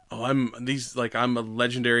 oh, I'm a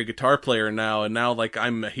legendary guitar player now, and now, like,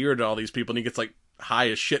 I'm a hero to all these people, and he gets like,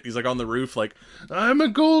 high as shit. He's like on the roof, like, I'm a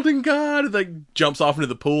golden god, and like jumps off into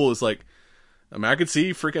the pool. It's like, I mean, I could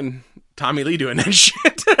see freaking Tommy Lee doing that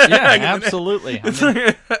shit. Yeah, absolutely. I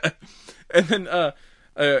mean... And then,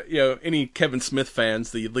 you know, any Kevin Smith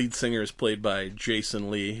fans, the lead singer is played by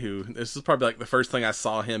Jason Lee, who this is probably like the first thing I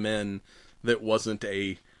saw him in that wasn't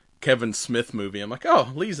a Kevin Smith movie. I'm like,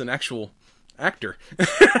 oh, Lee's an actual actor.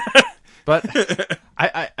 But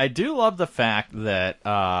I do love the fact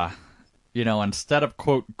that you know, instead of,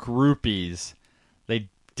 quote, groupies, they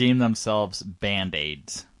deem themselves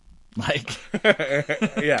Band-Aids. Like...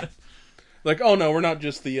 Yeah. Like, oh no, we're not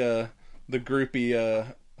just the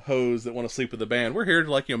groupie hoes that want to sleep with the band. We're here to,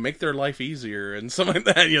 like, you know, make their life easier and something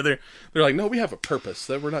like that. You know, they're like, no, we have a purpose.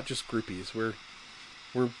 That we're not just groupies.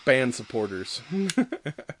 We're band supporters.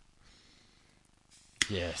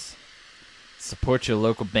 Yes. Support your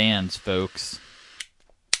local bands, folks.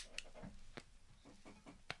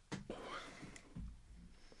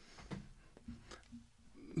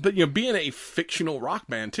 But, you know, being a fictional rock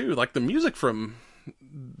band, too, like, the music from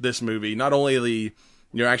this movie, not only the,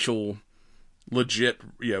 you know, actual legit,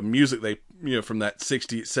 you know, music they, you know, from that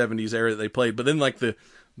 60s, 70s era that they played, but then, like, the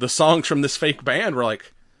songs from this fake band were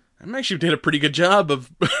like, I actually did a pretty good job of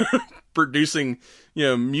producing, you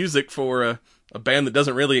know, music for a band that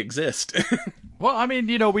doesn't really exist. Well, I mean,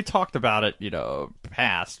 you know, we talked about it, you know,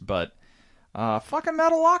 past, but fucking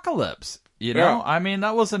Metalocalypse, you know? Yeah. I mean,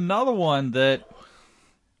 that was another one that...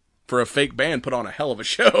 For a fake band, put on a hell of a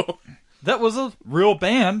show. That was a real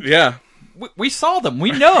band. Yeah. We saw them.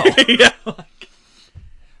 We know. Yeah.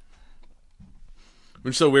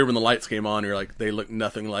 It's so weird when the lights came on, you're like, they look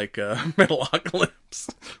nothing like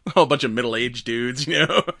Metalocalypse. A whole bunch of middle-aged dudes, you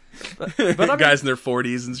know? But I mean, guys in their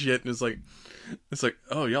 40s and shit, and it's like,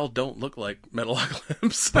 oh, y'all don't look like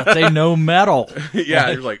Metalocalypse. But they know metal. Yeah,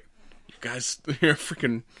 you're like, you guys, you're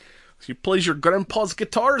freaking... He plays your grandpa's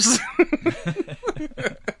guitars.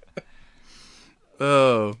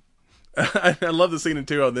 Oh, I love the scene in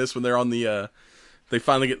 2 on this when they're on the, they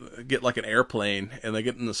finally get like an airplane and they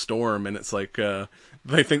get in the storm and it's like,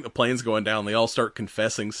 they think the plane's going down. They all start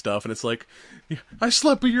confessing stuff and it's like, I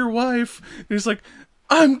slept with your wife. And he's like,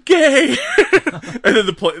 I'm gay. And then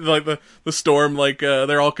the storm, like,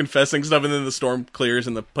 they're all confessing stuff and then the storm clears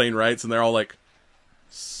and the plane rights and they're all like,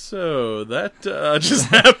 so that, just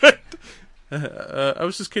happened. I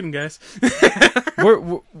was just kidding, guys.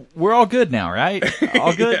 We're all good now, right?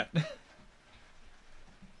 All good? Yeah.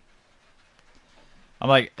 I'm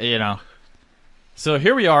like, you know. So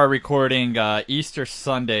here we are recording Easter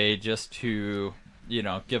Sunday just to, you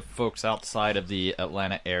know, give folks outside of the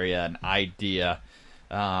Atlanta area an idea.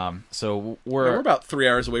 So we're about 3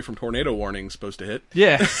 hours away from tornado warning supposed to hit.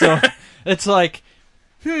 Yeah, so it's like,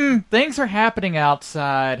 things are happening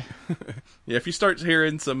outside. Yeah, if you start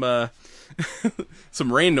hearing some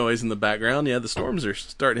some rain noise in the background, yeah, the storms are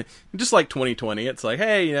starting. Just like 2020, it's like,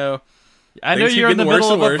 hey, you know, I know you're in the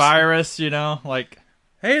middle of a virus, you know, like.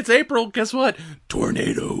 Hey, it's April. Guess what?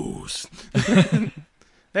 Tornadoes.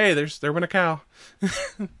 Hey, there went a cow.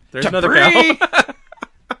 There's another cow.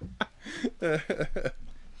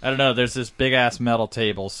 I don't know. There's this big ass metal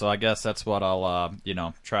table, so I guess that's what I'll,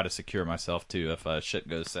 try to secure myself to if shit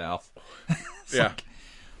goes south. Yeah.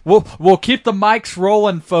 We'll keep the mics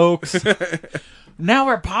rolling, folks. Now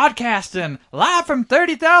we're podcasting live from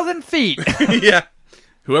 30,000 feet. Yeah.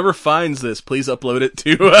 Whoever finds this, please upload it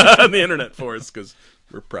to the internet for us, because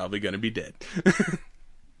we're probably going to be dead.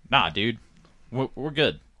 Nah, dude. We're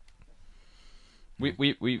good.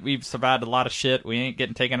 We've survived a lot of shit. We ain't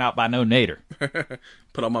getting taken out by no nader.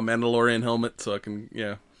 Put on my Mandalorian helmet so I can,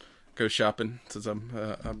 go shopping, since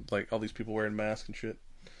I'm like all these people wearing masks and shit.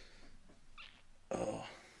 Oh.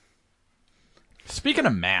 Speaking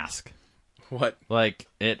of mask. What? Like,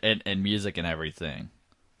 and music and everything.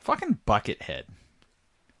 Fucking Buckethead.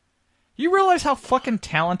 You realize how fucking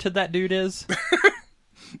talented that dude is?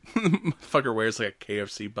 Fucker wears like a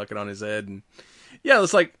KFC bucket on his head, and yeah,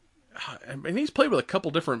 it's like, I mean, he's played with a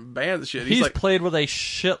couple different bands. Shit, He's like, played with a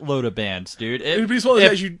shitload of bands, dude.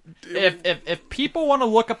 If people want to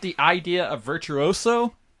look up the idea of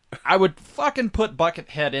virtuoso, I would fucking put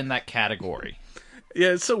Buckethead in that category. Yeah,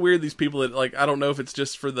 it's so weird. These people that like, I don't know if it's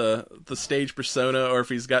just for the stage persona or if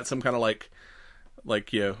he's got some kind of like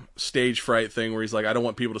stage fright thing where he's like, I don't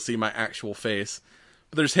want people to see my actual face.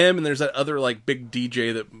 But there's him, and there's that other like big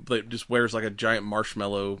DJ that just wears like a giant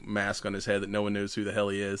marshmallow mask on his head that no one knows who the hell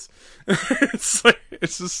he is.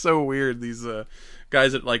 It's just so weird. These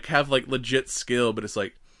guys that like have like legit skill, but it's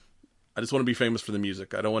like, I just want to be famous for the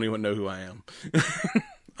music. I don't want anyone to know who I am.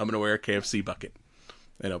 I'm gonna wear a KFC bucket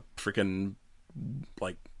and a freaking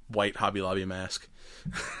like white Hobby Lobby mask.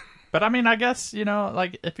 But I mean, I guess,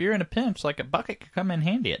 like if you're in a pinch, like a bucket could come in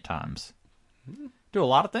handy at times. Do a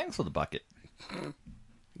lot of things with a bucket.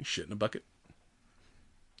 You shit in a bucket.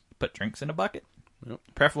 Put drinks in a bucket. Yep.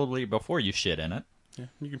 Preferably before you shit in it. Yeah,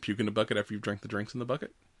 you can puke in a bucket after you've drank the drinks in the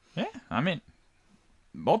bucket. Yeah, I mean,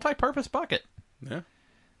 multi-purpose bucket. Yeah.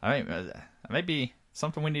 I mean, maybe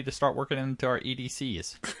something we need to start working into our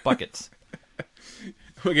EDCs. Buckets.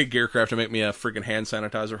 We'll get Gearcraft to make me a freaking hand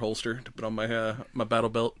sanitizer holster to put on my my battle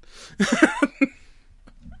belt.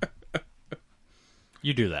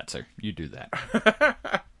 You do that, sir. You do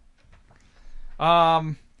that.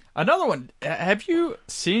 Another one. Have you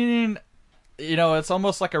seen, it's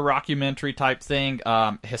almost like a rockumentary type thing,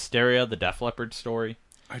 Hysteria, the Def Leppard story?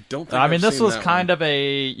 I don't think I mean, this was kind of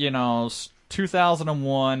a,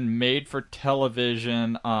 2001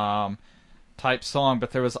 made-for-television type song,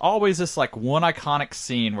 but there was always this, like, one iconic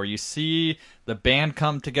scene where you see the band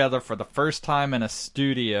come together for the first time in a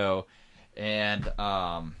studio, and,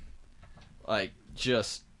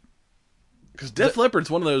 just... Because Def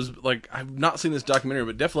Leppard's one of those, like, I've not seen this documentary,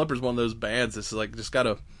 but Def Leppard's one of those bands that's, like, just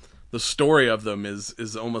got the story of them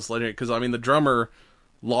is almost legendary. Because, I mean, the drummer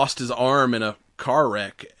lost his arm in a car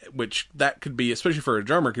wreck, which that could be, especially for a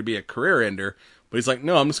drummer, could be a career ender. But he's like,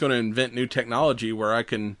 no, I'm just going to invent new technology where I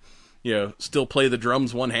can, still play the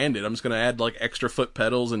drums one-handed. I'm just going to add, like, extra foot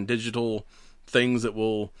pedals and digital things that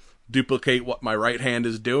will duplicate what my right hand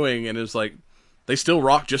is doing. And it's like, they still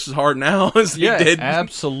rock just as hard now as they did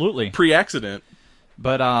absolutely pre-accident.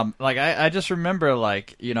 But I just remember,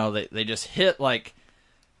 like, they just hit like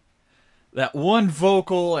that one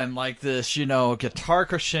vocal and like this guitar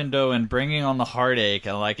crescendo and Bringing on the Heartache,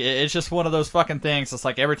 and like it's just one of those fucking things. It's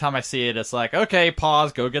like every time I see it, it's like, okay,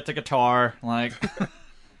 pause, go get the guitar. Like,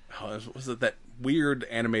 was it that weird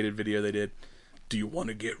animated video they did? Do you want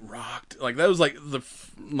to get rocked? Like that was like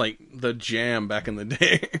the jam back in the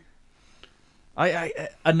day.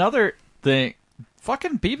 Another thing,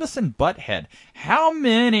 fucking Beavis and Butthead. How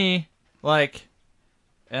many, like,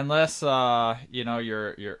 unless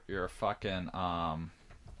you're fucking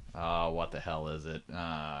what the hell is it?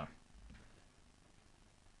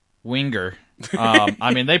 Winger.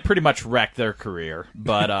 I mean, they pretty much wrecked their career,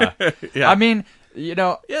 but yeah. I mean,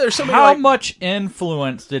 there's so many, how much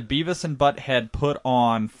influence did Beavis and Butthead put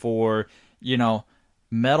on for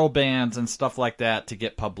metal bands and stuff like that to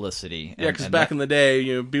get publicity? Yeah, because back in the day,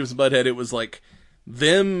 Beavis and Butthead, it was like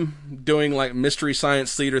them doing like Mystery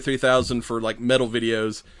Science Theater 3000 for like metal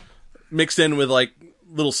videos, mixed in with like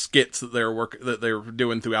little skits that they were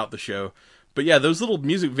doing throughout the show. But yeah, those little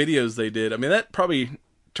music videos they did, I mean, that probably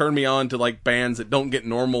turned me on to like bands that don't get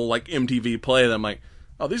normal like MTV play. And I'm like,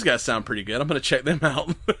 oh, these guys sound pretty good. I'm gonna check them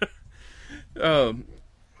out.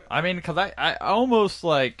 I mean, because I almost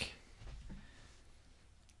like.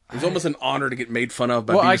 It was almost an honor to get made fun of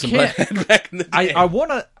by Beavis and Butthead back in the day.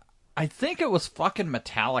 I think it was fucking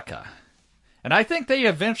Metallica. And I think they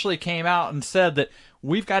eventually came out and said that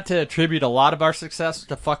we've got to attribute a lot of our success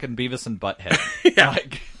to fucking Beavis and Butthead. Yeah.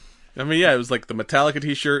 Like, I mean, yeah, it was like the Metallica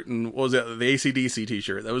t-shirt and what was it? The AC/DC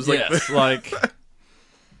t-shirt. That was like, yes, like,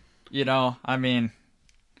 you know, I mean,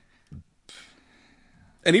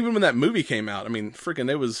 and even when that movie came out, I mean, freaking,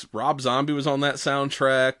 there was Rob Zombie was on that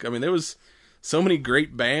soundtrack. I mean, there was so many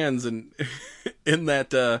great bands and in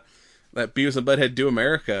that Beavis and Butthead Do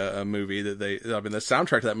America movie that the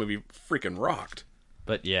soundtrack to that movie freaking rocked.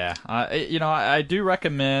 but yeah, I do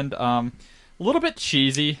recommend. A little bit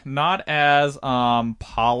cheesy, not as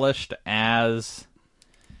polished as,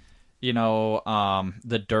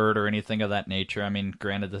 The Dirt or anything of that nature. I mean,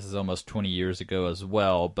 granted, this is almost 20 years ago as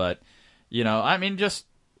well, but, just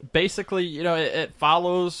basically, it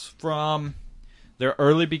follows from their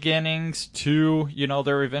early beginnings to,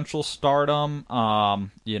 their eventual stardom. Like,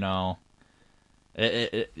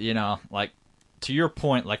 to your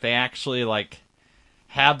point, like, they actually, like,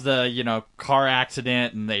 have the, car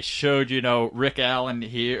accident, and they showed, Rick Allen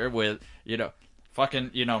here with,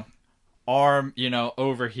 fucking, arm,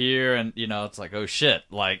 over here, and, it's like, oh shit,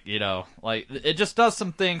 like, like, it just does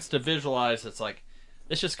some things to visualize. It's like,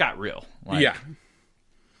 it's just got real. Like, yeah.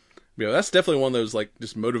 That's definitely one of those, like,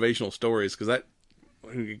 just motivational stories, because that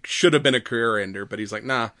should have been a career ender, but he's like,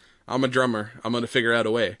 nah, I'm a drummer. I'm going to figure out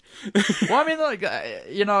a way. Well, I mean, like,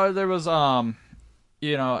 there was, a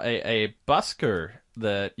busker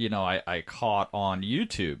that, I caught on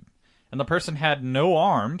YouTube, and the person had no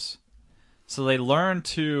arms, so they learned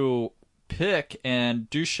to pick and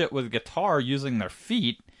do shit with guitar using their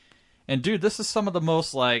feet. And dude, this is some of the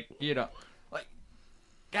most, like, like,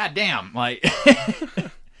 goddamn, like,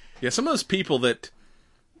 yeah, some of those people that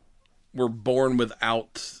were born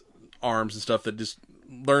without arms and stuff that just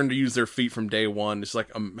learned to use their feet from day one. It's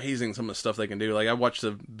like amazing some of the stuff they can do. Like, I watched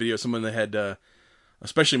a video of someone that had a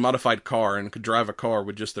specially modified car and could drive a car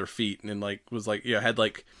with just their feet, and then, like, was like, had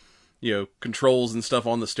like, controls and stuff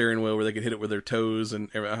on the steering wheel where they could hit it with their toes, and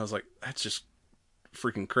everything. I was like, that's just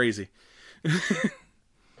freaking crazy.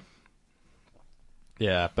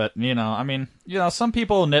 Yeah, but, I mean, some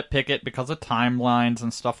people nitpick it because of timelines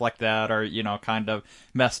and stuff like that are, kind of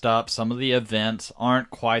messed up. Some of the events aren't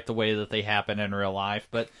quite the way that they happen in real life.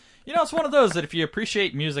 But, it's one of those that if you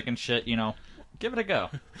appreciate music and shit, give it a go.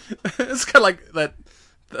 It's kind of like that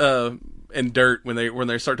in Dirt when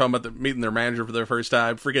they start talking about meeting their manager for their first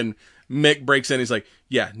time. Freaking Mick breaks in. He's like,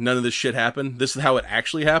 "Yeah, none of this shit happened. This is how it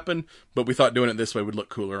actually happened. But we thought doing it this way would look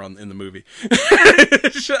cooler in the movie."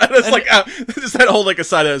 It's like just that whole like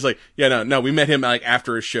aside. I was like, "Yeah, no, we met him like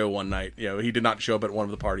after a show one night. He did not show up at one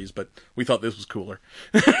of the parties, but we thought this was cooler."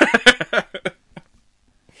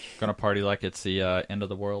 Gonna party like it's the end of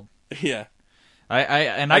the world. Yeah.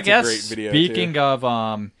 I guess speaking of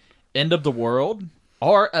end of the world,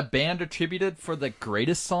 or a band attributed for the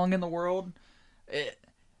greatest song in the world,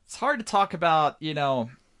 it's hard to talk about,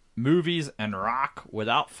 movies and rock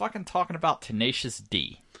without fucking talking about Tenacious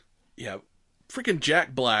D. Yeah. Freaking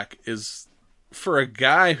Jack Black is, for a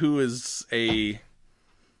guy who is a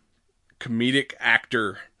comedic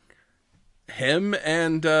actor, him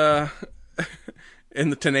and and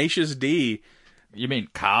the Tenacious D. You mean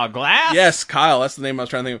Kyle Glass? Yes, Kyle. That's the name I was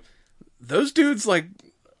trying to think of. Those dudes, like,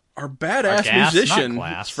 are badass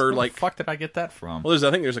musicians. For where like, the fuck did I get that from? Well,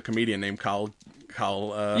 I think there's a comedian named Kyle.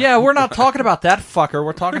 Yeah, we're not talking about that fucker.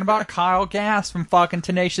 We're talking about Kyle Gass from fucking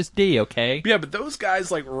Tenacious D. Okay. Yeah, but those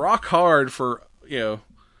guys like rock hard for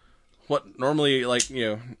what normally like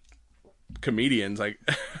comedians like.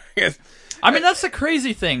 I mean, that's the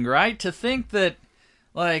crazy thing, right? To think that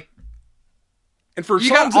like. And for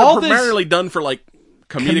songs that are primarily done for, like,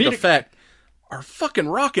 comedic effect, are fucking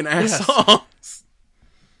rockin' ass songs.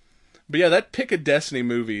 But yeah, that Pick a Destiny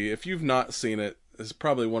movie, if you've not seen it, is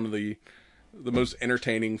probably one of the most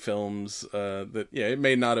entertaining films that, it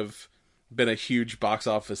may not have been a huge box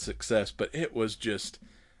office success, but it was just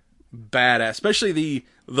badass. Especially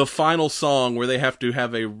the final song where they have to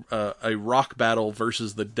have a rock battle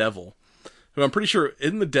versus the devil. Who I'm pretty sure,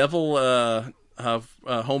 isn't the devil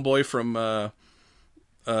homeboy from...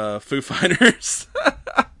 Foo Fighters.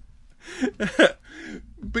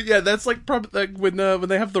 But yeah, that's like probably like when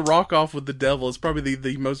they have the rock off with the devil, it's probably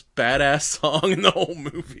the most badass song in the whole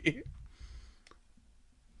movie.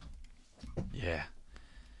 Yeah.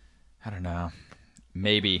 I don't know.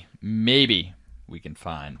 Maybe we can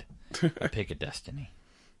find a Pick a Destiny.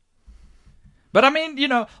 But I mean,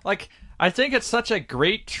 like, I think it's such a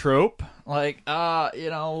great trope. Like,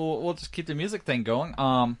 we'll just keep the music thing going.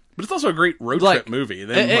 But it's also a great road trip movie.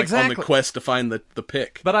 Then, exactly. On the quest to find the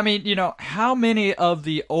pick. But I mean, how many of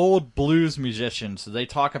the old blues musicians, they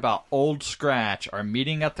talk about old scratch, are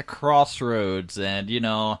meeting at the crossroads, and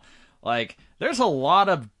like, there's a lot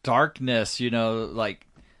of darkness, like,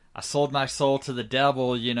 I sold my soul to the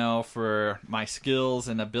devil, for my skills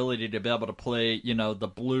and ability to be able to play,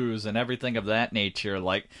 the blues and everything of that nature.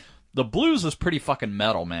 Like, the blues was pretty fucking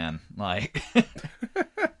metal, man. Like,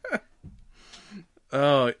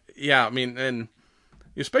 oh yeah, I mean, and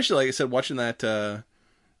especially like I said, watching that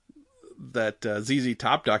ZZ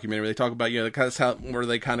Top documentary, they talk about that's how where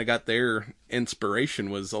they kind of got their inspiration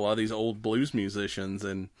was a lot of these old blues musicians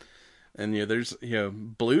and there's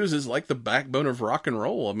blues is like the backbone of rock and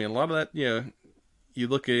roll. I mean, a lot of that you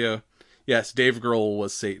look at yes, Dave Grohl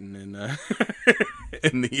was Satan in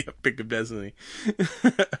in the Pick of Destiny.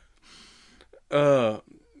 But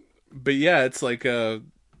yeah, it's like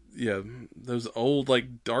those old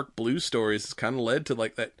like dark blues stories kind of led to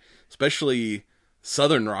like that, especially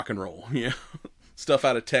Southern rock and roll, stuff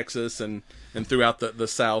out of Texas and throughout the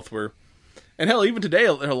South where, and hell, even today,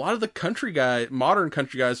 a lot of the modern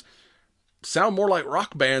country guys sound more like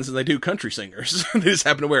rock bands than they do country singers. They just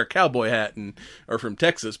happen to wear a cowboy hat and are from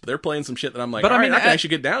Texas, but they're playing some shit that I'm like, but I can actually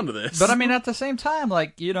get down to this. But I mean, at the same time,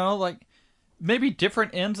 like, like maybe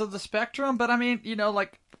different ends of the spectrum, but I mean,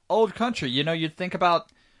 like old country, you'd think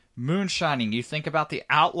about moonshining, you think about the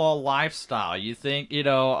outlaw lifestyle, you think,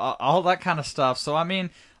 all that kind of stuff. So, I mean,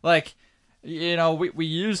 like, we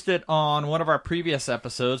used it on one of our previous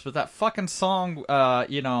episodes, but that fucking song,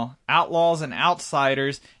 Outlaws and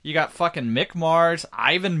Outsiders, you got fucking Mick Mars,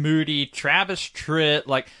 Ivan Moody, Travis Tritt,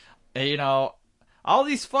 like, all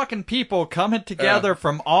these fucking people coming together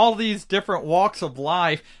from all these different walks of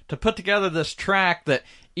life to put together this track that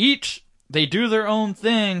each, they do their own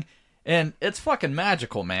thing, and it's fucking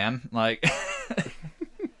magical, man. Like,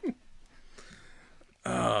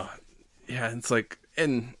 yeah, it's like,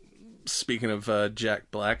 and speaking of Jack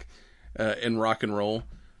Black in rock and roll,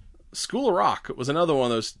 School of Rock was another one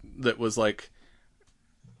of those that was like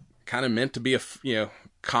kind of meant to be a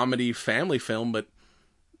comedy family film, but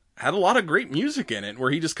had a lot of great music in it, where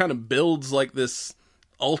he just kind of builds like this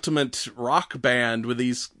ultimate rock band with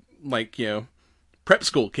these like prep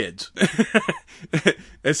school kids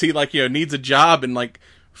as he like needs a job and like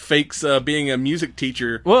fakes being a music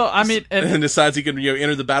teacher. Well, I mean, and decides he can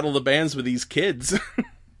enter the battle of the bands with these kids.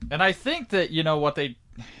 And I think that what they,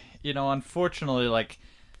 unfortunately, like,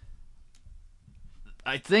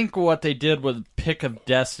 I think what they did with Pick of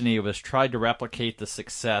Destiny was tried to replicate the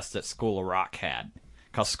success that School of Rock had.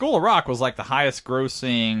 Because School of Rock was like the highest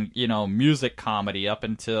grossing, music comedy up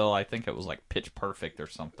until I think it was like Pitch Perfect or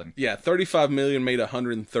something. Yeah, 35 million made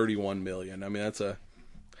 131 million. I mean, that's a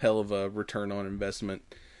hell of a return on investment.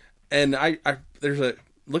 And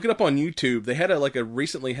look it up on YouTube. They had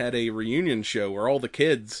recently had a reunion show where all the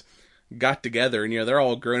kids got together, and they're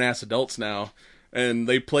all grown ass adults now, and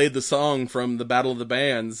they played the song from the Battle of the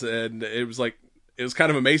Bands, and it was kind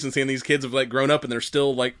of amazing seeing these kids have like grown up and they're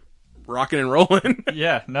still like rocking and rolling.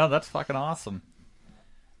 Yeah, no, that's fucking awesome,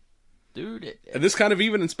 dude. And this kind of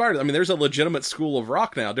even inspired. I mean, there's a legitimate School of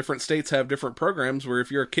Rock now. Different states have different programs where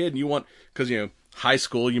if you're a kid and you want, because high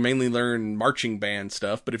school you mainly learn marching band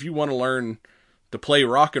stuff, but if you want to learn to play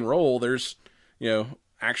rock and roll, there's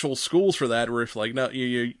actual schools for that. Where if like no,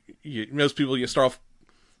 you most people you start off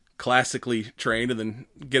classically trained and then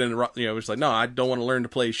get into it's like, no, I don't want to learn to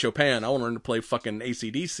play Chopin. I want to learn to play fucking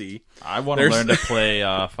AC/DC. I want to learn to play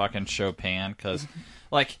fucking Chopin because,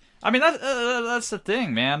 like, I mean that's the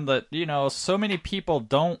thing, man. That so many people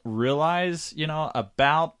don't realize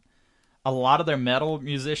about a lot of their metal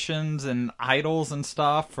musicians and idols and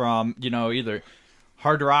stuff from either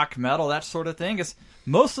hard rock, metal, that sort of thing, is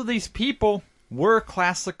most of these people were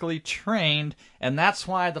classically trained, and that's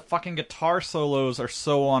why the fucking guitar solos are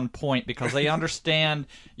so on point, because they understand,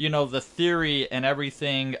 the theory and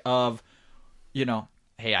everything of,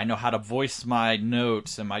 hey, I know how to voice my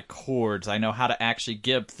notes and my chords. I know how to actually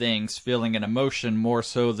give things feeling and emotion more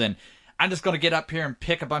so than I'm just going to get up here and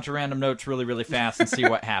pick a bunch of random notes really, really fast and see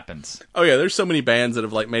what happens. Oh yeah, there's so many bands that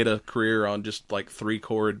have like made a career on just like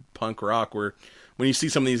 3-chord punk rock, where when you see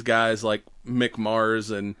some of these guys like Mick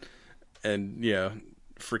Mars and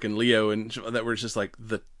freaking Leo, and that were just like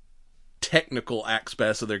the technical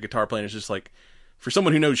aspects of their guitar playing is just like, for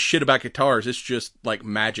someone who knows shit about guitars, it's just like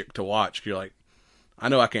magic to watch. You're like, I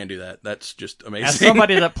know I can't do that. That's just amazing. As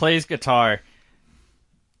somebody that plays guitar,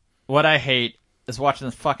 what I hate is watching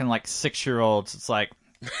the fucking like 6-year-olds. It's like,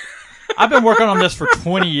 I've been working on this for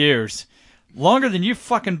 20 years, longer than you've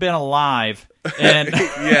fucking been alive, and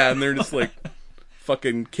yeah, and they're just like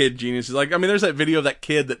fucking kid geniuses. Like, I mean, there's that video of that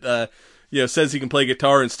kid that says he can play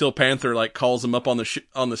guitar, and Steel Panther like calls him up on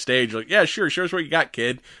the stage, like, yeah, sure, show us what you got,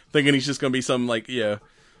 kid, thinking he's just gonna be some like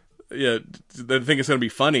they think it's gonna be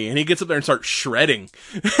funny, and he gets up there and starts shredding.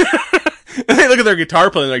 And they look at their guitar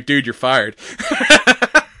player and like, dude, you're fired.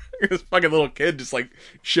 This fucking little kid just like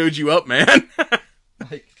showed you up, man.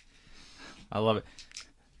 Like, I love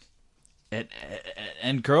it.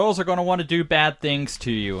 And girls are going to want to do bad things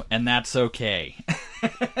to you, and that's okay.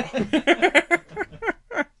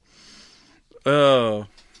 Oh.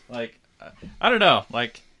 Like, I don't know.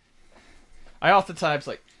 Like, I oftentimes,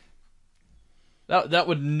 like, that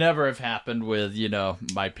would never have happened with,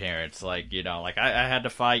 my parents. Like, like I had to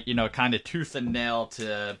fight, kind of tooth and nail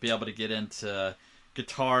to be able to get into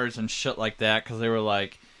guitars and shit like that, because they were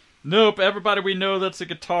like, nope, everybody we know that's a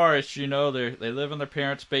guitarist, they live in their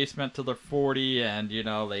parents' basement till they're 40, and,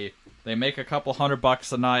 they make a couple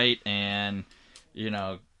 $100 a night, and,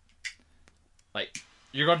 like,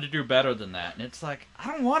 you're going to do better than that. And it's like,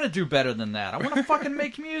 I don't want to do better than that. I want to fucking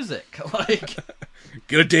make music. Like,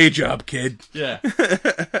 get a day job, kid. Yeah.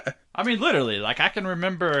 I mean, literally, like, I can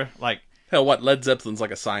remember, like... Hell, what? Led Zeppelin's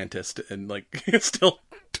like a scientist and, like, still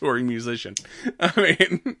touring musician. I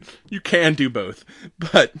mean, you can do both.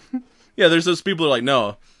 But, yeah, there's those people who are like,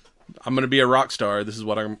 no, I'm going to be a rock star. This is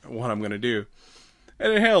what I'm going to do.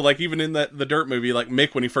 And hell, like, even in the Dirt movie, like,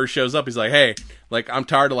 Mick, when he first shows up, he's like, hey, like, I'm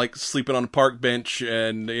tired of, like, sleeping on a park bench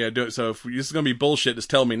and, so if this is going to be bullshit, just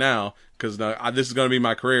tell me now, because this is going to be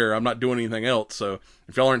my career. I'm not doing anything else, so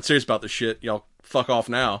if y'all aren't serious about this shit, y'all fuck off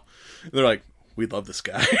now. And they're like, we love this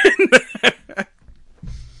guy.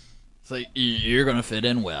 It's like, you're going to fit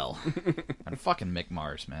in well. And fucking Mick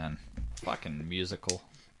Mars, man. Fucking musical.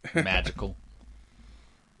 Magical.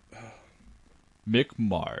 Mick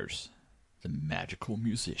Mars. The magical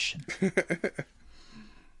musician.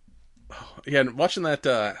 Yeah, and watching that,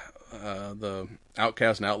 the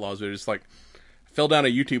Outcast and Outlaws video, just like, fell down a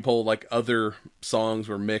YouTube hole, like, other songs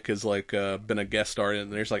where Mick has, like, been a guest star in,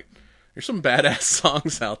 and there's some badass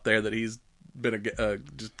songs out there that he's been a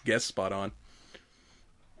just guest spot on.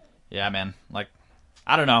 Yeah, man. Like,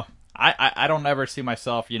 I don't know. I don't ever see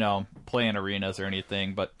myself, playing arenas or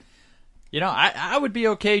anything, but, I would be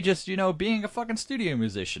okay just, being a fucking studio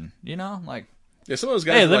musician, like... Yeah, some of those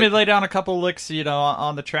guys... Hey, let me lay down a couple licks,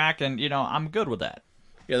 on the track, and, I'm good with that.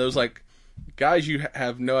 Yeah, those, like, guys you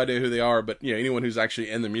have no idea who they are, but, anyone who's actually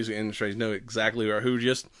in the music industry know exactly who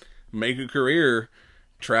just make a career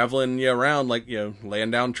traveling around, like,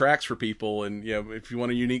 laying down tracks for people, and, if you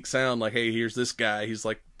want a unique sound, like, hey, here's this guy, he's,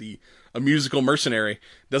 like, a musical mercenary.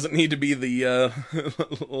 Doesn't need to be the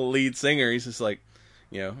lead singer, he's just like,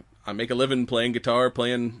 I make a living playing guitar,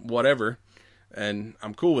 playing whatever, and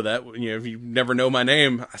I'm cool with that. If you never know my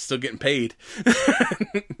name, I'm still getting paid.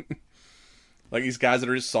 Like these guys that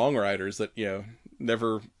are just songwriters that,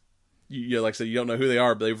 never, like I said, you don't know who they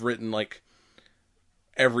are, but they've written, like,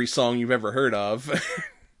 every song you've ever heard of.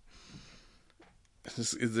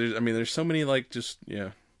 There's so many, like, just,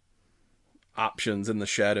 options in the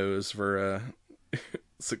shadows for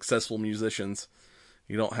successful musicians.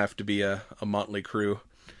 You don't have to be a motley crew.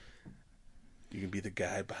 You can be the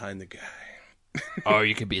guy behind the guy. Or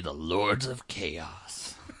you could be the Lords of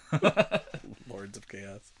Chaos. Lords of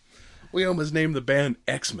Chaos. We almost named the band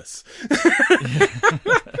Xmas.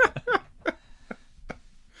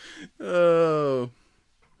 Oh.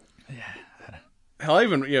 Yeah. Hell, I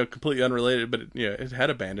even, completely unrelated, but it had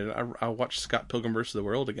a band in it. I watched Scott Pilgrim vs. the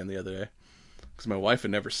World again the other day. Because my wife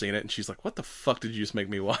had never seen it, and she's like, what the fuck did you just make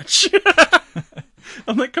me watch?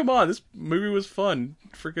 I'm like, come on, this movie was fun.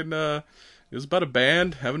 Freaking, it was about a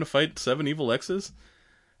band having to fight 7 evil exes.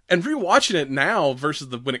 And rewatching it now versus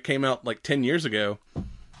when it came out like 10 years ago,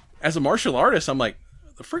 as a martial artist, I'm like,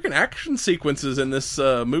 the freaking action sequences in this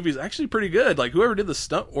movie is actually pretty good. Like, whoever did the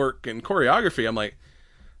stunt work and choreography, I'm like,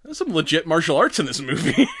 there's some legit martial arts in this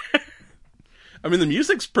movie. I mean, the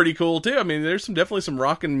music's pretty cool, too. I mean, there's definitely some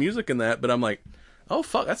rockin' music in that, but I'm like, oh,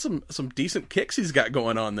 fuck, that's some decent kicks he's got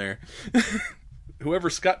going on there. Whoever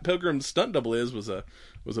Scott Pilgrim's stunt double was a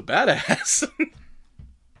badass.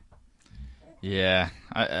 Yeah.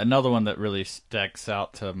 Another one that really sticks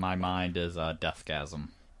out to my mind is Deathgasm.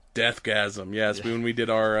 Deathgasm, yes. When we did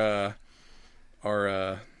our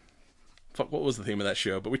fuck, what was the theme of that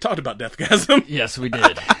show? But we talked about Deathgasm. Yes, we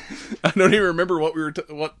did. I don't even remember what we were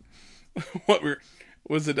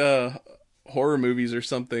was it horror movies or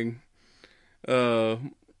something.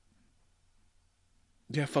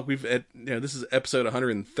 Yeah, fuck, this is episode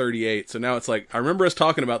 138, so now it's like, I remember us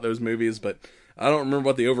talking about those movies, but I don't remember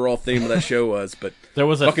what the overall theme of that show was, but there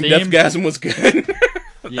was a fucking theme. Deathgasm was good.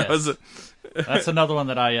 Yes. That's another one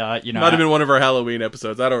that I, Might have been one of our Halloween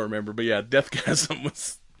episodes, I don't remember, but yeah, Deathgasm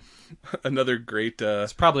was another great...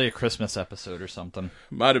 it's probably a Christmas episode or something.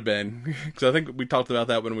 Might have been, because I think we talked about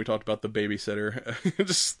that when we talked about The Babysitter.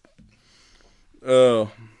 Just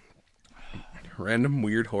Oh, random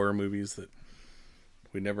weird horror movies that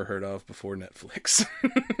we never heard of before Netflix.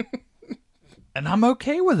 And I'm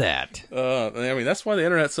okay with that. I mean, that's why the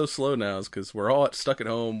internet's so slow now, is because we're all stuck at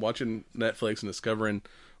home watching Netflix and discovering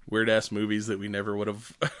weird-ass movies that we never would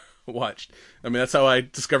have watched. I mean, that's how I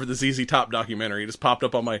discovered the ZZ Top documentary. It just popped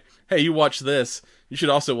up on my, hey, you watch this, you should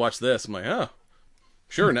also watch this. I'm like, oh,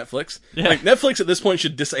 sure, Netflix. Yeah. Like, Netflix at this point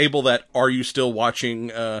should disable that "are you still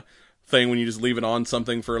watching" thing when you just leave it on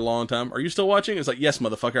something for a long time. Are you still watching? It's like, yes,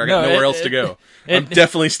 motherfucker, I got nowhere else to go. I'm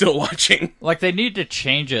definitely still watching. Like, they need to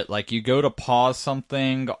change it. Like, you go to pause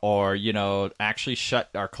something or, actually shut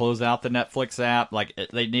or close out the Netflix app. Like,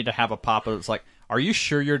 they need to have a pop-up that's like, are you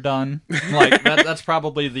sure you're done? Like, that's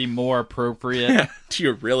probably the more appropriate. Yeah. Do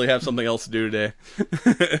you really have something else to do today?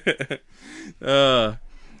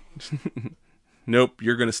 Nope,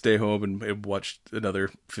 you're going to stay home and watch another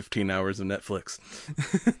 15 hours of Netflix.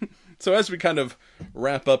 So as we kind of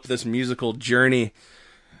wrap up this musical journey,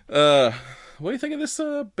 what do you think of this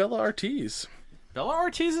Bella Ortiz? Bella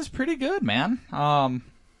Ortiz is pretty good, man. I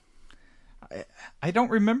don't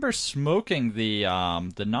remember smoking the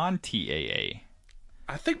non-TAA.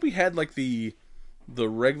 I think we had like the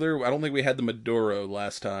regular. I don't think we had the Maduro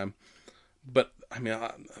last time, but I mean,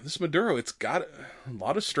 this Maduro, it's got a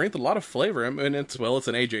lot of strength, a lot of flavor. I mean, it's an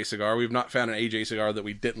AJ cigar. We've not found an AJ cigar that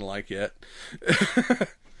we didn't like yet.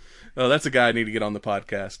 Oh, that's a guy I need to get on the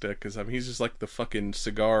podcast, because I mean, he's just like the fucking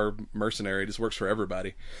cigar mercenary. He just works for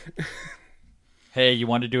everybody. Hey, you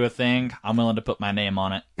want to do a thing? I'm willing to put my name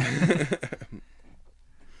on it.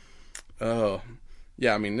 Oh,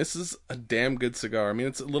 yeah. I mean, this is a damn good cigar. I mean,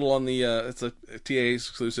 it's a little on the it's a TA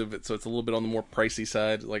exclusive, so it's a little bit on the more pricey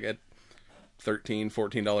side, like at $13,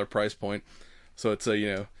 $14 price point. So it's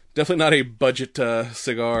a definitely not a budget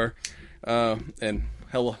cigar. And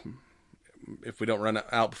hell, if we don't run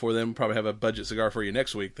out before then, we'll probably have a budget cigar for you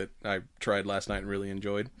next week that I tried last night and really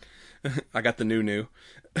enjoyed. I got the new.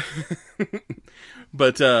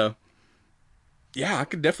 But yeah, I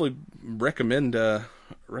could definitely recommend the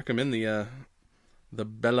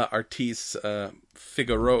Bella Ortiz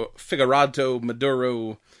Figurado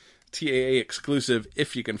Maduro TAA exclusive,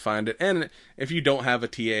 if you can find it. And if you don't have a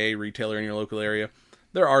TAA retailer in your local area,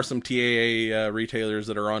 there are some TAA retailers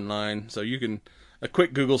that are online, so you can, a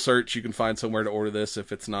quick Google search, you can find somewhere to order this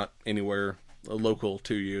if it's not anywhere local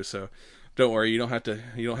to you. So don't worry, you don't have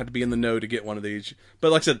to be in the know to get one of these.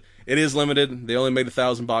 But like I said, it is limited. They only made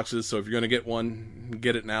 1,000 boxes, so if you're going to get one,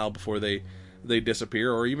 get it now before they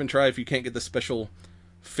disappear. Or even try, if you can't get the special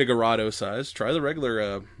Figurado size, try the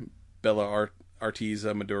regular Bella Ortiz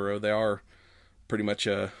Maduro. They are pretty much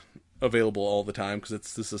available all the time,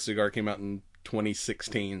 because this cigar came out in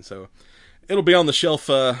 2016, so it'll be on the shelf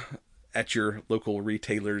at your local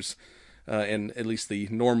retailers, and at least the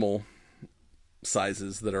normal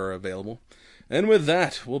sizes that are available. And with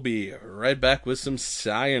that, we'll be right back with some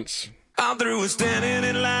science. I'm through with standing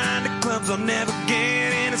in line to clubs I'll never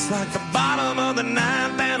get in. It's like the bottom of the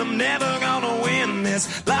ninth and I'm never gonna win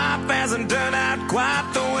this. Life hasn't turned out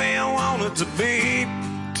quite the way I want it to be.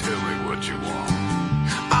 Tell me what you want.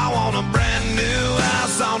 I want a brand new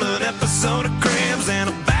house on an episode of Cribs, and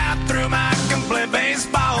a bathroom I can play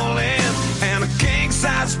baseball in, and a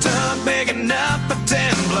king-size tub big enough for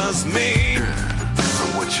 10 plus me. So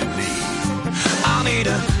what you need? I'll need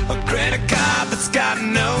a credit card that's got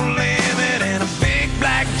no limit, and a big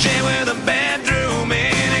black jet with a bedroom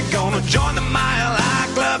in it. Gonna join the Mile High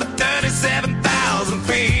Club at 37,000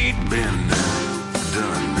 feet. Been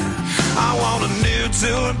done. I want a new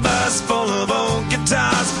tour bus full of old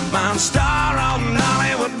guitars, my star on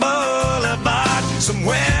Hollywood Boulevard.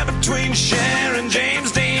 Somewhere between Cher and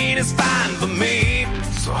James Dean is fine for me.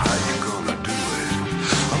 So how you gonna do it?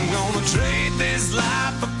 I'm gonna trade this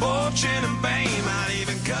life for fortune and fame. I'd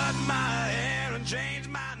even cut my hair and change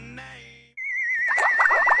my name.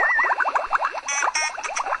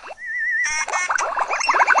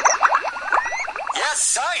 Yes,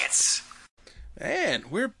 science!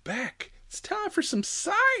 And we're back. It's time for some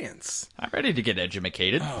science. I'm ready to get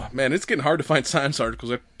edumacated. Oh, man, it's getting hard to find science articles.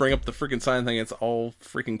 I bring up the freaking science thing, it's all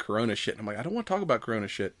freaking Corona shit. And I'm like, I don't want to talk about Corona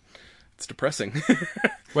shit. It's depressing.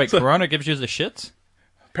 Wait, Corona gives you the shits?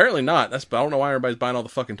 Apparently not. I don't know why everybody's buying all the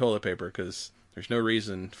fucking toilet paper, because there's no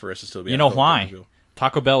reason for us to still be. You know why?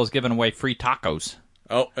 Taco Bell is giving away free tacos.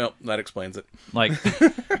 Oh, well, that explains it. Like,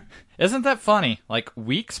 isn't that funny? Like,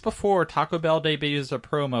 weeks before Taco Bell debuts a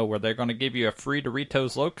promo where they're going to give you a free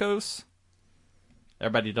Doritos Locos,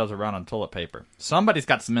 everybody does a run on toilet paper. Somebody's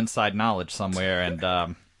got some inside knowledge somewhere, and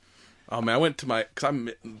oh man, I went to because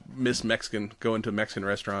I miss Mexican, going to Mexican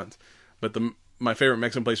restaurants, but my favorite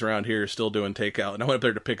Mexican place around here is still doing takeout, and I went up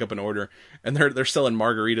there to pick up an order, and they're selling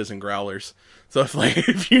margaritas and growlers. So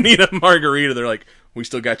if you need a margarita, they're like, we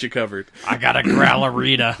still got you covered. I got a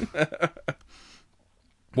growlerita.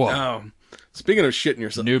 Whoa. Speaking of shitting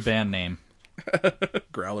yourself, New band name.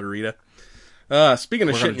 Growlerita. Speaking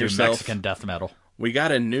of We're gonna shitting do yourself, Mexican death metal. we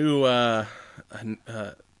got a new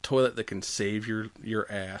toilet that can save your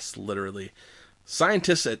ass, literally.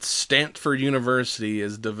 Scientists at Stanford University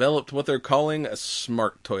has developed what they're calling a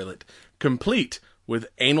smart toilet, complete with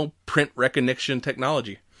anal print recognition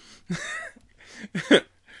technology.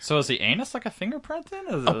 So is the anus like a fingerprint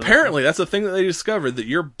then? Apparently, that's a thing that they discovered, that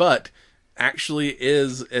your butt actually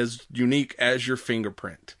is as unique as your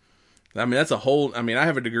fingerprint. I mean, that's a whole... I mean, I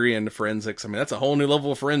have a degree in forensics. I mean, that's a whole new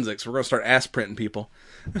level of forensics. We're going to start ass printing people.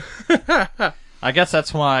 I guess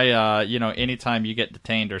that's why, anytime you get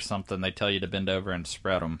detained or something, they tell you to bend over and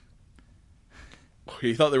spread them.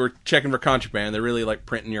 You thought they were checking for contraband. They're really, like,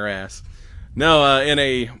 printing your ass. No, in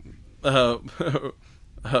a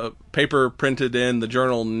paper printed in the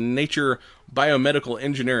journal Nature Biomedical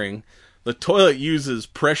Engineering, the toilet uses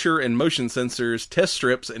pressure and motion sensors, test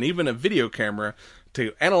strips, and even a video camera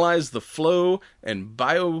to analyze the flow and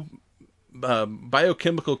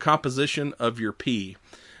biochemical composition of your pee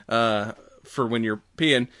for when you're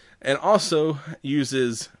peeing, and also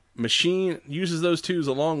uses those tools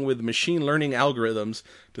along with machine learning algorithms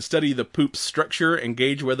to study the poop's structure and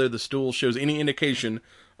gauge whether the stool shows any indication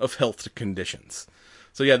of health conditions.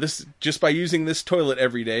 So yeah, this just by using this toilet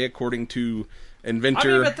every day, according to inventor.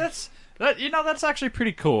 I mean, but that's actually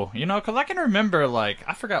pretty cool. Because I can remember,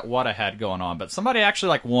 I forgot what I had going on, but somebody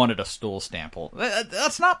actually wanted a stool sample.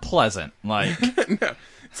 That's not pleasant. No,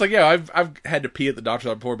 it's like, yeah, I've had to pee at the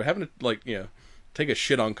doctor's office before, but having to take a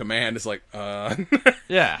shit on command is like,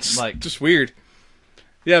 yeah, just weird.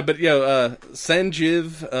 Yeah, but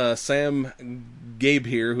Sanjiv Sam Gabe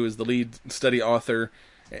here, who is the lead study author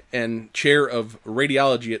and chair of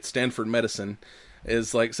radiology at Stanford Medicine,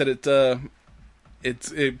 is said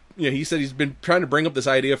he said he's been trying to bring up this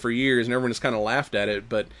idea for years, and everyone has kind of laughed at it.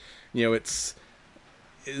 But it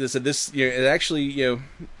actually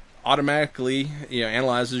automatically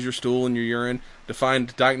analyzes your stool and your urine to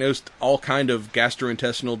diagnose all kind of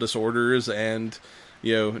gastrointestinal disorders and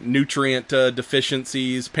nutrient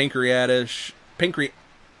deficiencies, pancreatitis,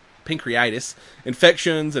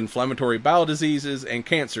 infections, inflammatory bowel diseases, and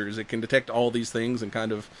cancers. It can detect all these things and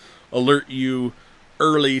kind of alert you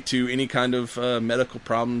early to any kind of medical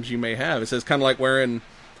problems you may have. It says kind of like wearing,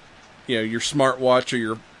 your smartwatch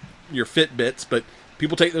or your Fitbits, but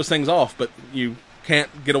people take those things off, but you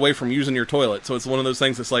can't get away from using your toilet. So it's one of those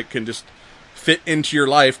things that's can just fit into your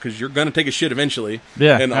life because you're going to take a shit eventually.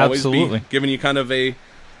 Yeah, and always absolutely. Be giving you kind of a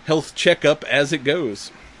health checkup as it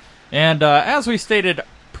goes. And as we stated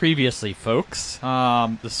previously, folks,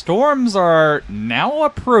 the storms are now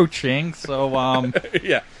approaching, so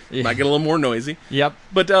yeah. Might get a little more noisy. Yep.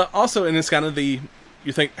 But also, and it's kind of you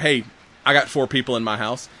think, hey, I got 4 people in my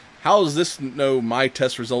house. How does this know my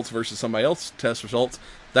test results versus somebody else's test results?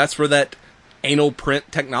 That's where that anal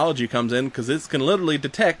print technology comes in, because it can literally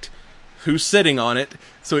detect who's sitting on it,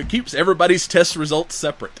 so it keeps everybody's test results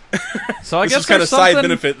separate. So I this guess is kind of side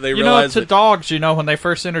benefit. They realize to dogs, when they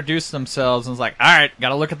first introduce themselves, and it's like, all right, got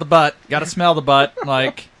to look at the butt, got to smell the butt,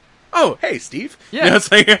 oh, hey, Steve. Yeah.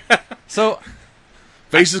 So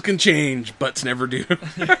faces can change, butts never do.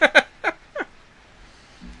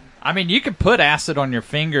 I mean, you could put acid on your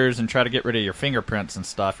fingers and try to get rid of your fingerprints and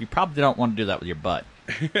stuff. You probably don't want to do that with your butt.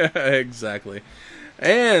 Exactly.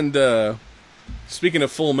 And speaking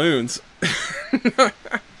of full moons,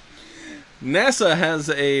 NASA has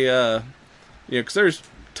because there's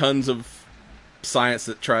tons of science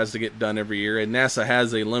that tries to get done every year, and NASA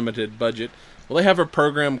has a limited budget. Well, they have a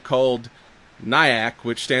program called NIAC,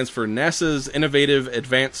 which stands for NASA's Innovative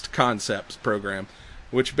Advanced Concepts Program,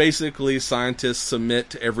 which basically scientists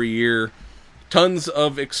submit every year tons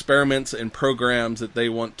of experiments and programs that they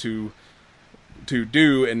want to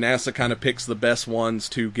do, and NASA kind of picks the best ones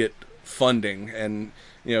to get funding. And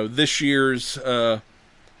this year's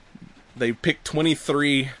they picked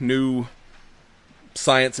 23 new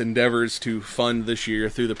science endeavors to fund this year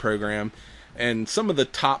through the program, and some of the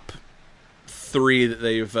top 3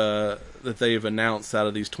 that they've announced out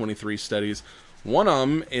of these 23 studies, one of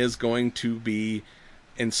them is going to be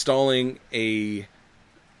installing a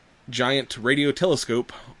giant radio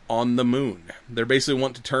telescope on the moon. They basically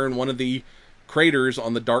want to turn one of the craters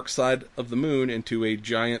on the dark side of the moon into a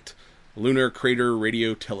giant lunar crater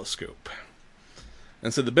radio telescope.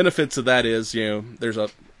 And so the benefits of that is, there's a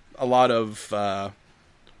lot of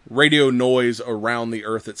radio noise around the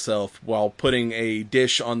Earth itself, while putting a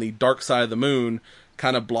dish on the dark side of the moon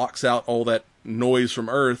kind of blocks out all that noise from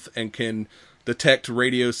Earth and can detect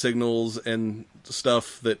radio signals and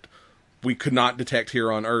stuff that we could not detect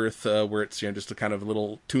here on Earth, where it's just a kind of a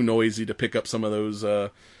little too noisy to pick up some of those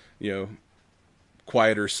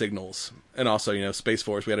quieter signals. And also, Space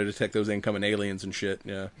Force, we had to detect those incoming aliens and shit,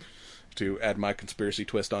 to add my conspiracy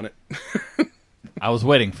twist on it. I was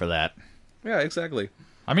waiting for that. Yeah, exactly.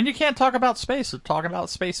 I mean, you can't talk about space without talking about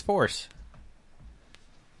Space Force.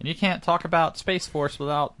 And you can't talk about Space Force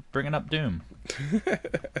without bringing up Doom.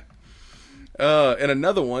 And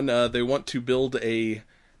another one, they want to build a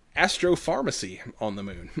astropharmacy on the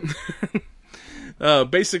moon.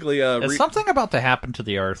 Basically, is something about to happen to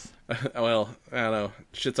the Earth? Well, I don't know.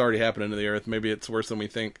 Shit's already happening to the Earth. Maybe it's worse than we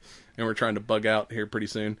think, and we're trying to bug out here pretty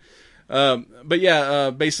soon. But yeah,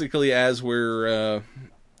 basically, as we're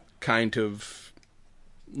kind of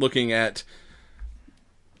looking at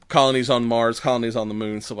colonies on Mars, colonies on the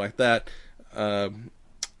moon, stuff like that,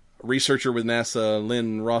 researcher with NASA,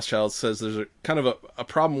 Lynn Rothschild, says there's a kind of a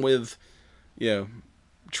problem with,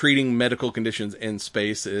 treating medical conditions in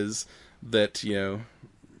space is that,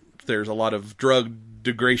 there's a lot of drug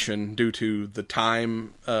degradation due to the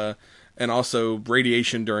time, and also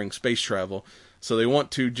radiation during space travel. So they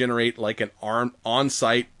want to generate like an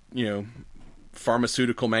on-site,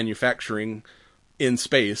 pharmaceutical manufacturing in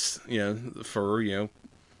space, for,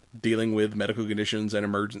 dealing with medical conditions and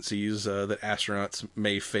emergencies that astronauts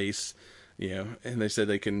may face, and they said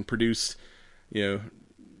they can produce,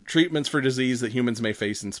 treatments for disease that humans may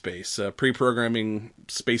face in space, pre-programming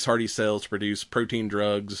space-hardy cells to produce protein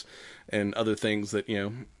drugs and other things that,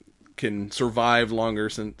 can survive longer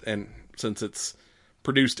since it's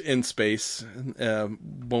produced in space,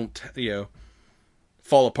 won't,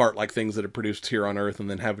 fall apart like things that are produced here on Earth and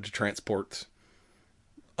then have to transport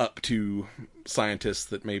up to scientists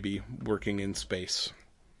that may be working in space.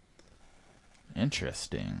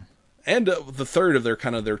 Interesting. And the third of their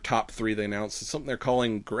top three they announced is something they're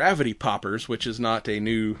calling gravity poppers, which is not a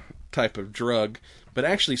new type of drug, but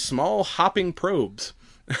actually small hopping probes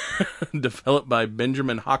developed by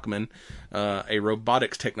Benjamin Hockman, a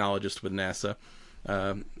robotics technologist with NASA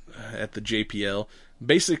at the JPL.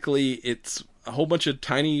 Basically, it's a whole bunch of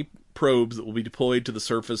tiny probes that will be deployed to the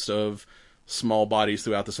surface of small bodies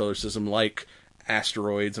throughout the solar system, like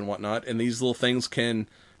asteroids and whatnot, and these little things can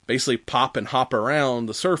basically pop and hop around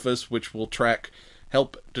the surface, which will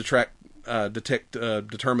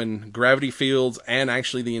determine gravity fields and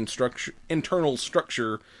actually the internal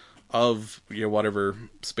structure of whatever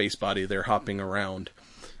space body they're hopping around.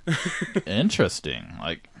 Interesting,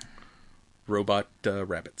 like robot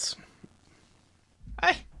rabbits.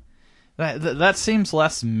 That seems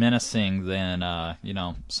less menacing than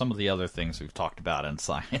some of the other things we've talked about in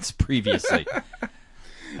science previously.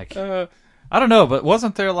 I don't know, but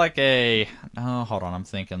wasn't there like hold on, I'm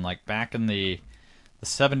thinking like back in the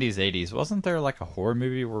 70s, 80s, wasn't there like a horror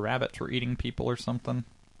movie where rabbits were eating people or something?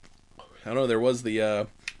 I don't know, there was the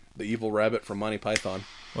evil rabbit from Monty Python.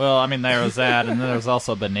 Well, I mean, there was that, and then there was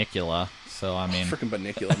also Bunnicula, so I mean... Freaking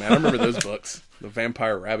Bunnicula, man. I remember those books. The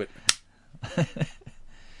Vampire Rabbit.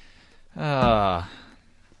 But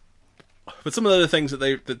some of the other things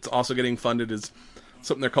that's also getting funded is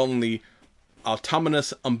something they're calling the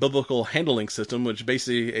Autonomous Umbilical Handling System, which is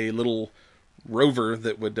basically a little rover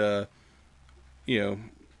that would,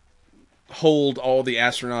 hold all the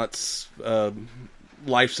astronauts'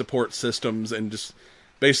 life support systems and just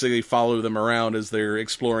basically follow them around as they're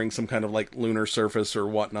exploring some kind of like lunar surface or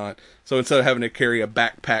whatnot. So instead of having to carry a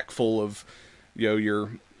backpack full of,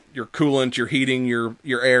 your coolant, your heating, your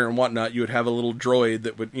air and whatnot, you would have a little droid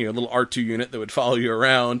that would, a little R2 unit that would follow you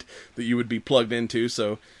around that you would be plugged into.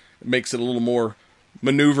 So it makes it a little more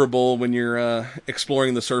maneuverable when you're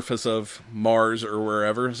exploring the surface of Mars or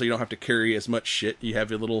wherever. So you don't have to carry as much shit. You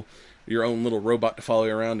have your own little robot to follow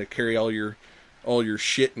you around to carry all your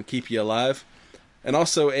shit and keep you alive. And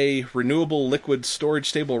also a renewable liquid storage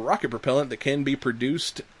stable rocket propellant that can be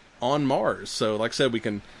produced on Mars. So like I said,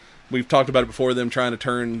 we've talked about it before, them trying to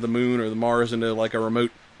turn the moon or the Mars into like a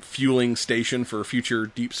remote fueling station for future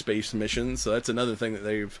deep space missions. So that's another thing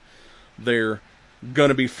that they're going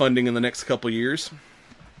to be funding in the next couple years.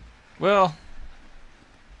 Well,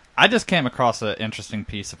 I just came across an interesting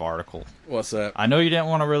piece of article. What's that? I know you didn't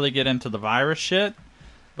want to really get into the virus shit,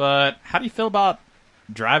 but how do you feel about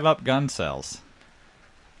drive-up gun sales?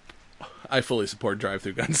 I fully support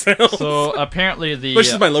drive-through gun sales. So apparently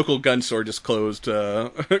especially my local gun store just closed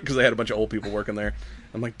because they had a bunch of old people working there.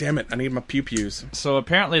 I'm like, damn it, I need my pew-pews. So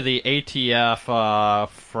apparently the ATF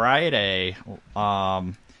Friday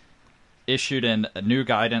issued a new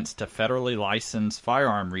guidance to federally licensed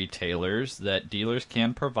firearm retailers that dealers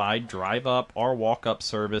can provide drive-up or walk-up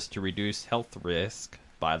service to reduce health risk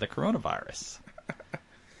by the coronavirus.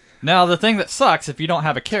 Now, the thing that sucks if you don't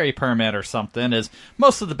have a carry permit or something is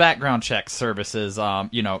most of the background check services,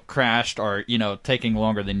 crashed or, taking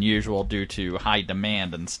longer than usual due to high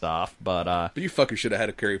demand and stuff. But you fuckers should have had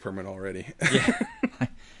a carry permit already. Yeah.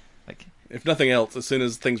 If nothing else, as soon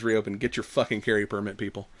as things reopen, get your fucking carry permit,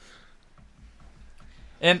 people.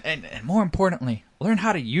 And more importantly, learn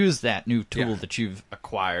how to use that new tool that you've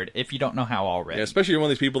acquired if you don't know how already. Yeah, especially one of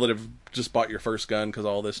these people that have just bought your first gun because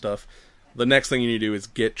of all this stuff. The next thing you need to do is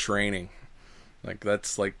get training.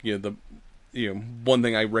 That's one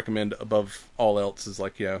thing I recommend above all else is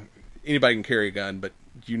anybody can carry a gun, but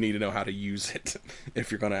you need to know how to use it if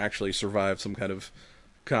you're going to actually survive some kind of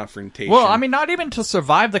confrontation. Well, I mean, not even to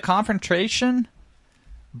survive the confrontation,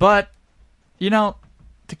 but, to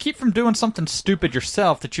keep from doing something stupid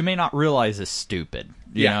yourself that you may not realize is stupid.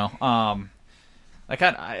 You know?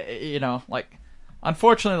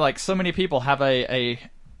 Unfortunately, so many people have a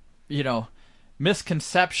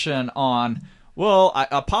misconception on, well,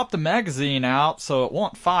 I popped the magazine out so it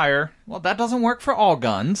won't fire. Well, that doesn't work for all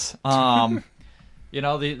guns. The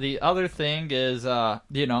other thing is, I'm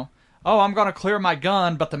going to clear my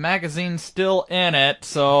gun, but the magazine's still in it,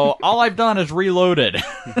 so all I've done is reloaded.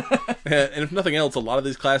 And if nothing else, a lot of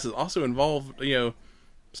these classes also involve,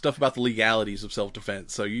 stuff about the legalities of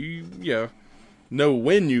self-defense. So you know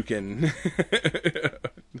when you can.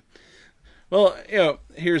 Well,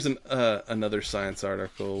 here's another science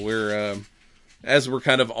article where, as we're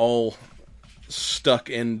kind of all stuck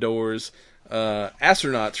indoors,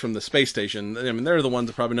 astronauts from the space station, I mean, they're the ones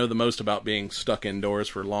that probably know the most about being stuck indoors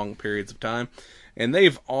for long periods of time, and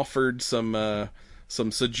they've offered some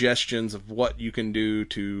suggestions of what you can do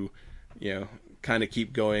to, kind of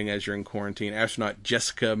keep going as you're in quarantine. Astronaut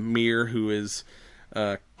Jessica Meir, who is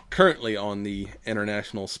currently on the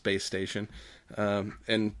International Space Station,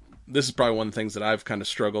 and this is probably one of the things that I've kind of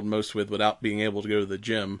struggled most with without being able to go to the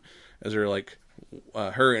gym, as they're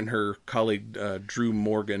her and her colleague Drew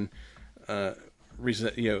Morgan.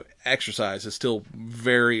 Exercise is still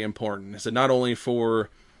very important. So not only for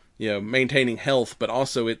maintaining health, but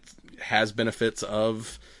also it has benefits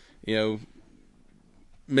of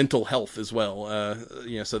mental health as well.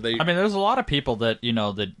 So they. I mean, there's a lot of people that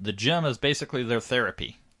the gym is basically their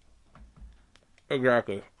therapy.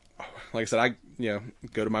 Exactly. Like I said, I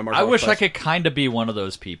go to my martial I arts wish class. I could kind of be one of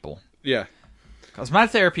those people. Yeah. Because my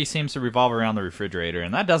therapy seems to revolve around the refrigerator,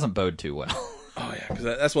 and that doesn't bode too well. Oh, yeah, because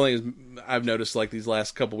that's one thing I've noticed, these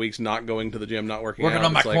last couple weeks, not going to the gym, not working Working out.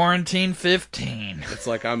 on my quarantine 15. It's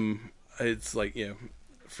freaking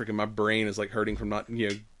my brain is, hurting from not,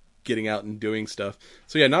 getting out and doing stuff.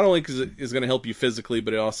 So, yeah, not only because it is going to help you physically,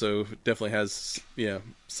 but it also definitely has,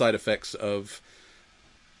 side effects of,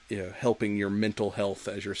 helping your mental health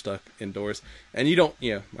as you're stuck indoors. And you don't,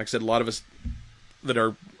 like I said, a lot of us that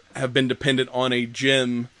have been dependent on a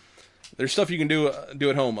gym, there's stuff you can do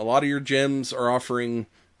at home. A lot of your gyms are offering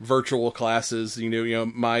virtual classes.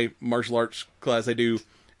 My martial arts class I do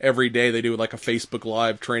every day. They do a Facebook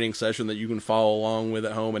Live training session that you can follow along with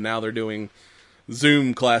at home. And now they're doing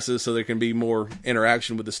Zoom classes so there can be more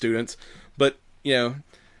interaction with the students. But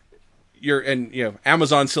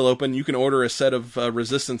Amazon's still open. You can order a set of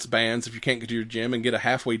resistance bands if you can't get to your gym and get a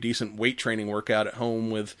halfway decent weight training workout at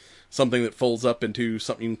home with something that folds up into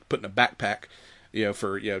something you can put in a backpack.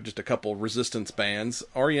 For just a couple resistance bands,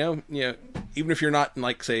 or even if you're not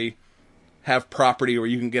say have property where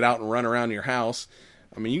you can get out and run around your house,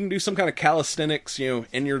 I mean, you can do some kind of calisthenics,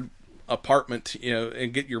 in your apartment,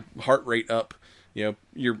 and get your heart rate up,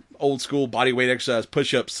 your old school body weight exercise,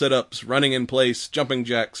 push-ups, sit-ups, running in place, jumping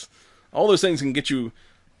jacks, all those things can get you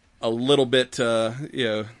a little bit,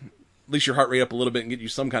 at least your heart rate up a little bit and get you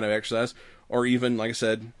some kind of exercise, or even, like I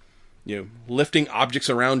said, lifting objects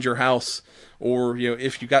around your house, or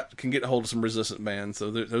if you can get a hold of some resistant bands.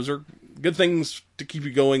 So those are good things to keep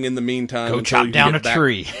you going in the meantime. Go chop down a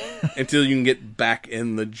tree until you can get back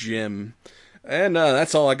in the gym. And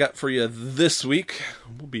that's all I got for you this week.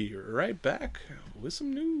 We'll be right back with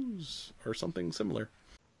some news or something similar.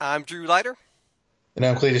 I'm Drew Leiter. And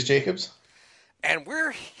I'm Cletus Jacobs. And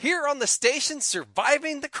we're here on the station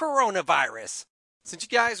surviving the coronavirus. Since you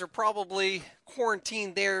guys are probably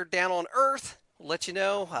quarantined there down on Earth, we'll let you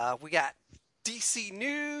know we got DC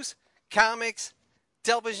news, comics,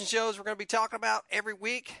 television shows we're going to be talking about every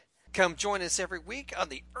week. Come join us every week on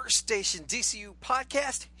the Earth Station DCU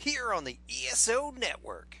podcast here on the ESO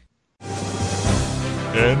Network.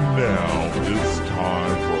 And now it's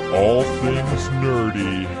time for all things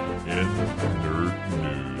nerdy in nerd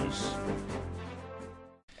news.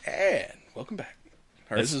 welcome back.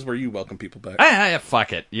 Or this is where you welcome people back.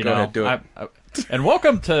 Fuck it. Go ahead, do it. And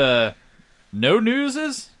welcome to No News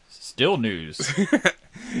is Still News.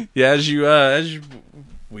 Yeah, as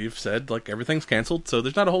we've said, like, everything's canceled, so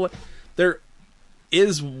there's not a whole lot. There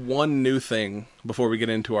is one new thing before we get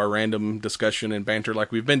into our random discussion and banter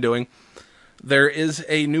like we've been doing. There is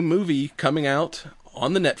a new movie coming out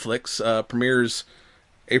on the Netflix, premieres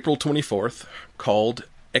April 24th, called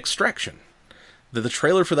Extraction. The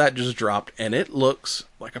trailer for that just dropped, and it looks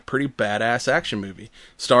like a pretty badass action movie.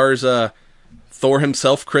 Stars Thor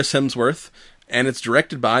himself, Chris Hemsworth, and it's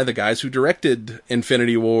directed by the guys who directed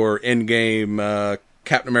Infinity War, Endgame,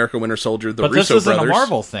 Captain America, Winter Soldier, the Russo brothers. But this isn't a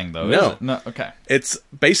Marvel thing, though, No. is it? No. Okay. It's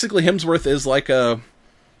basically Hemsworth is like a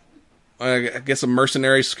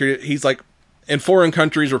mercenary security. He's like, in foreign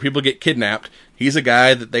countries where people get kidnapped, he's a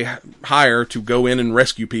guy that they hire to go in and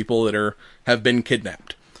rescue people that have been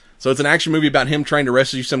kidnapped. So it's an action movie about him trying to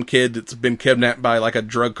rescue some kid that's been kidnapped by like a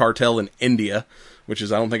drug cartel in India, which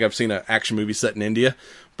is, I don't think I've seen an action movie set in India.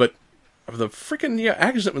 But the freaking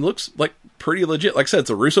action, it looks like pretty legit. Like I said,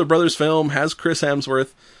 it's a Russo brothers film, has Chris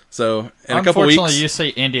Hemsworth. So in a couple weeks, unfortunately, you say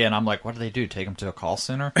India, and I'm like, what do they do? Take him to a call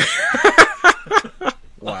center?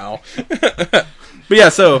 Wow. But yeah,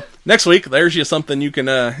 so next week, there's you something you can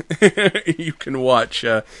you can watch.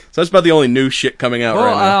 So that's about the only new shit coming out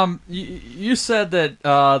right now. You said that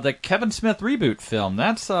the Kevin Smith reboot film,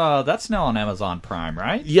 that's now on Amazon Prime,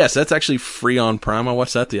 right? Yes, that's actually free on Prime. I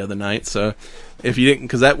watched that the other night. So if you didn't,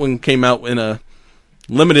 because that one came out in a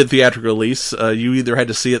limited theatrical release, you either had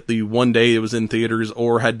to see it the one day it was in theaters,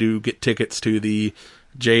 or had to get tickets to the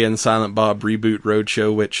Jay and Silent Bob reboot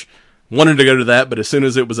roadshow, which wanted to go to that, but as soon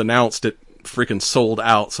as it was announced, it freaking sold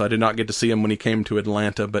out, so I did not get to see him when he came to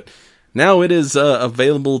Atlanta. But now it is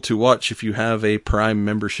available to watch if you have a Prime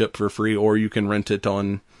membership for free, or you can rent it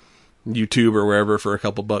on YouTube or wherever for a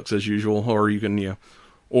couple bucks as usual, or you can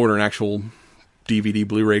order an actual DVD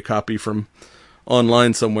Blu-ray copy from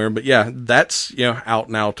online somewhere. But yeah, that's out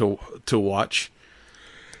now to watch.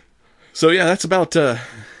 So yeah, that's about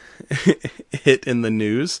it in the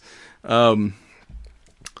news.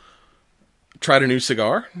 Tried a new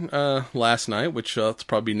cigar last night, which it's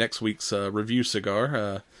probably next week's review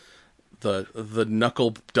cigar. The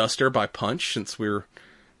Knuckle Duster by Punch. Since we've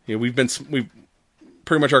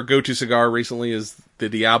pretty much our go-to cigar recently is the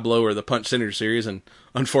Diablo or the Punch Signature series, and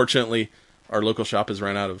unfortunately our local shop has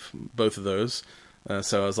run out of both of those.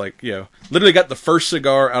 So I was like, literally got the first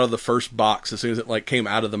cigar out of the first box as soon as it came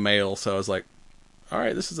out of the mail. So I was like, all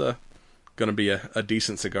right, this is going to be a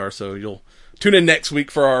decent cigar. So you'll tune in next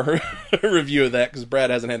week for our review of that, because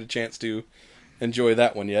Brad hasn't had a chance to enjoy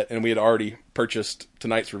that one yet, and we had already purchased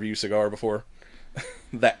tonight's review cigar before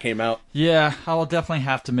that came out. Yeah, I will definitely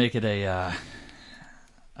have to make it a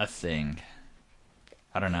thing.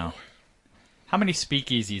 I don't know. How many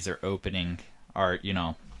speakeasies are opening? How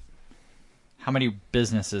many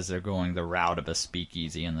businesses are going the route of a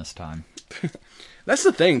speakeasy in this time? That's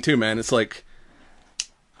the thing, too, man. It's like,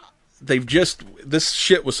 this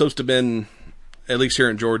shit was supposed to have been, at least here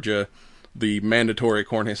in Georgia, the mandatory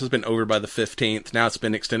quarantine. So it's been over by the 15th. Now it's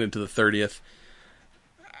been extended to the 30th.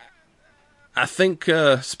 I think,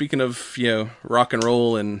 speaking of, rock and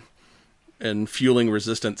roll and fueling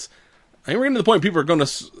resistance, I think we're getting to the point people are going to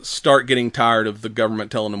start getting tired of the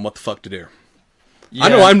government telling them what the fuck to do. Yeah. I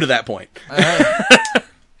know I'm to that point.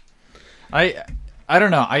 I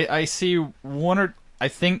don't know. I see I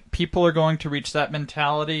think people are going to reach that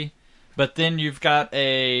mentality, but then you've got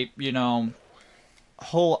a,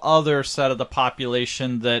 whole other set of the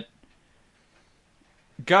population that,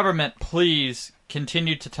 government, please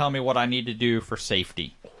continue to tell me what I need to do for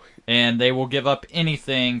safety. And they will give up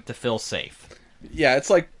anything to feel safe. Yeah, it's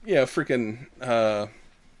like, freaking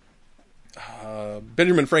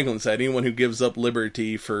Benjamin Franklin said, anyone who gives up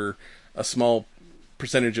liberty for a small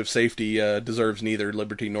percentage of safety deserves neither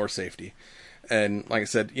liberty nor safety. And like I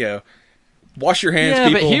said, wash your hands,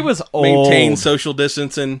 people. But he was maintain old. Social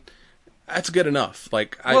distancing. That's good enough. The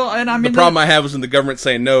problem I have is when the government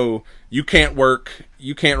saying, no, you can't work,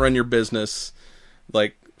 you can't run your business.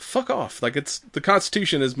 Fuck off. It's the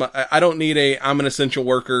Constitution is I don't need I'm an essential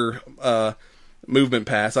worker movement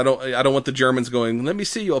pass. I don't want the Germans going, let me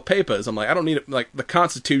see your papers. I'm like, I don't need it. The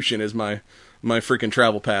Constitution is my freaking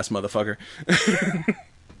travel pass, motherfucker.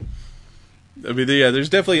 I mean, there's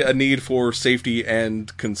definitely a need for safety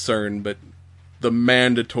and concern, but the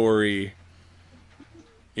mandatory,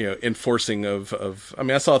 enforcing of I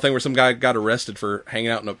mean, I saw a thing where some guy got arrested for hanging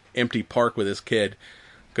out in an empty park with his kid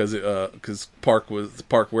because park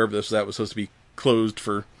wherever this was at was supposed to be closed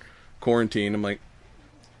for quarantine. I'm like,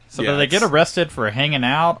 So Yeah, did they get it's- arrested for hanging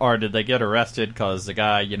out, or did they get arrested because the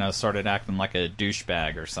guy, started acting like a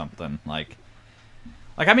douchebag or something? Like,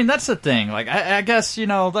 I mean, that's the thing. Like, I guess,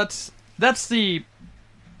 that's the...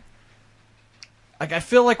 Like, I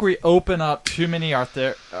feel like we open up too many,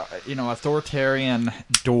 authoritarian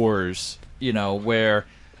doors, where,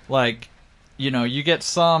 like, you get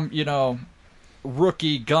some,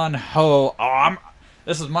 rookie gun-ho,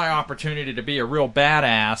 this is my opportunity to be a real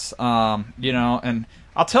badass, and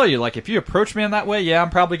I'll tell you, like, if you approach me in that way, yeah, I'm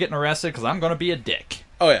probably getting arrested because I'm going to be a dick.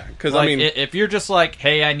 Oh, yeah, because, Like, I mean... if you're just like,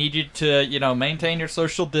 hey, I need you to, maintain your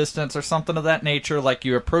social distance or something of that nature, like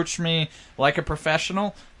you approach me like a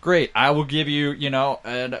professional, great, I will give you,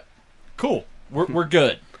 and cool, we're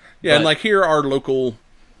good. Yeah, But- and, like, here our local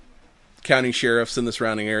county sheriffs in the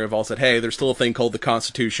surrounding area have all said, hey, there's still a thing called the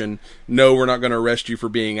Constitution. No, we're not going to arrest you for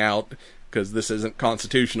being out, because this isn't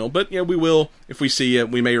constitutional. But, we will, if we see you,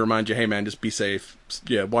 we may remind you, hey, man, just be safe.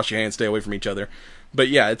 Yeah, wash your hands, stay away from each other. But,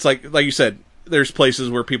 yeah, it's like you said, there's places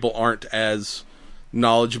where people aren't as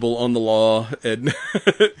knowledgeable on the law, and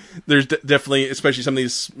there's definitely, especially some of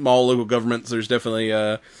these small local governments, there's definitely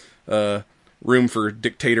room for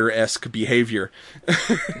dictator-esque behavior.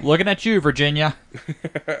 Looking at you, Virginia.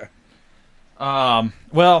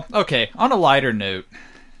 Well, okay, on a lighter note,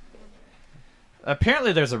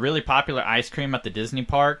 apparently there's a really popular ice cream at the Disney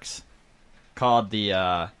parks called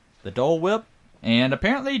the Dole Whip. And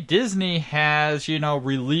apparently Disney has,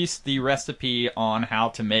 released the recipe on how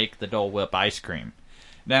to make the Dole Whip ice cream.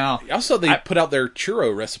 Now, Also, they put out their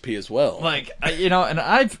churro recipe as well. and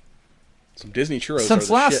I've... Some Disney churros Since are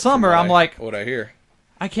the last shit from summer, what I'm like... what I hear.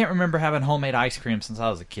 I can't remember having homemade ice cream since I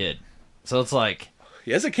was a kid. So it's like...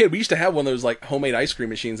 Yeah, as a kid, we used to have one of those, like, homemade ice cream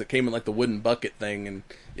machines that came in, like, the wooden bucket thing. And,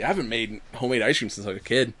 I haven't made homemade ice cream since I was a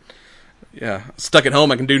kid. Yeah, stuck at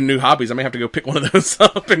home, I can do new hobbies. I may have to go pick one of those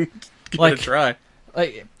up and give it a try.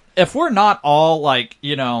 Like, if we're not all, like,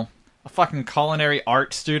 a fucking culinary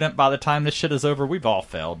art student by the time this shit is over, we've all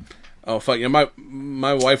failed. Oh, fuck.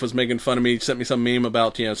 My wife was making fun of me, sent me some meme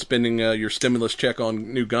about, spending your stimulus check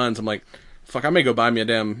on new guns. I'm like, fuck, I may go buy me a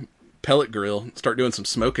damn pellet grill and start doing some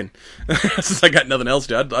smoking. Since I got nothing else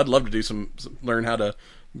to do. I'd love to do learn how to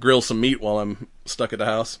grill some meat while I'm stuck at the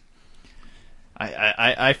house.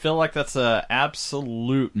 I feel like that's a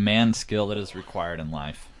absolute man skill that is required in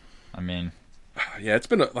life. I mean... Yeah, it's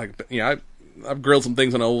been, I've grilled some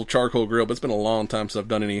things on an old charcoal grill, but it's been a long time since I've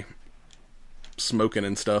done any smoking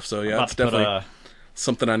and stuff, so yeah, it's definitely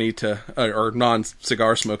something I need to, or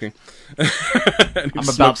non-cigar smoking. I'm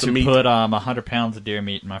about to put 100 pounds of deer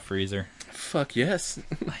meat in my freezer. Fuck yes.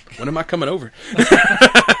 When am I coming over?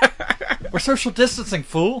 We're social distancing,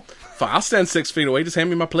 fool. Fine, I'll stand 6 feet away, just hand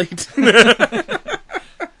me my plate.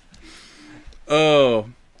 Oh.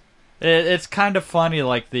 It's kind of funny,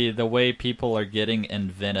 like, the way people are getting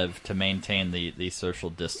inventive to maintain the social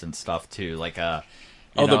distance stuff, too. Like,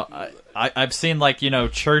 I've seen, like,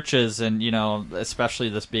 churches and, especially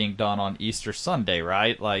this being done on Easter Sunday,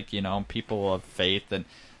 right? Like, people of faith and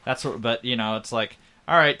that's what, but, it's like,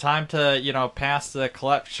 all right, time to, pass the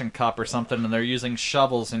collection cup or something, and they're using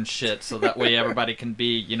shovels and shit so that way everybody can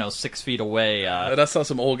be, 6 feet away. I saw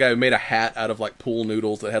some old guy who made a hat out of, like, pool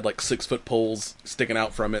noodles that had, like, 6-foot poles sticking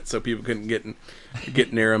out from it so people couldn't get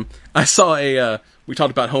near them. I saw we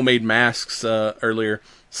talked about homemade masks earlier.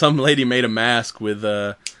 Some lady made a mask with,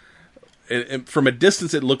 from a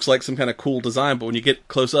distance it looks like some kind of cool design, but when you get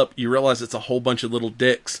close up, you realize it's a whole bunch of little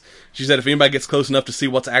dicks. She said, if anybody gets close enough to see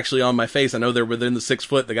what's actually on my face, I know they're within the 6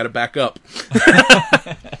 foot, they gotta back up.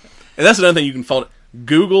 And that's another thing you can fault.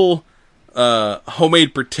 Google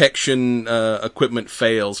homemade protection equipment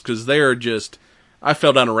fails, because they are just... I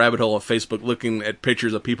fell down a rabbit hole on Facebook looking at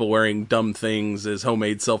pictures of people wearing dumb things as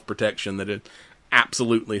homemade self-protection that is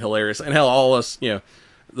absolutely hilarious. And hell, all us,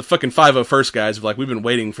 the fucking 501st guys have we've been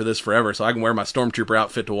waiting for this forever, so I can wear my Stormtrooper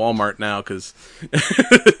outfit to Walmart now, because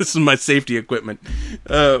this is my safety equipment.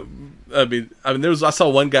 I saw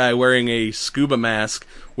one guy wearing a scuba mask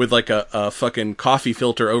with a fucking coffee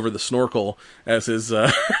filter over the snorkel as his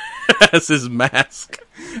as his mask.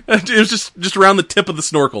 It was just around the tip of the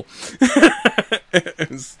snorkel.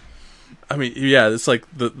 It's like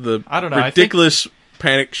the I don't know, ridiculous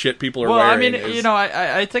panic shit people are wearing. Well, I mean,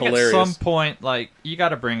 I think hilarious. At some point, you got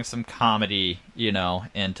to bring some comedy,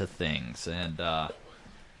 into things, and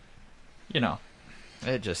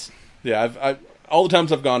it just... Yeah, I've all the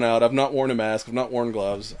times I've gone out, I've not worn a mask, I've not worn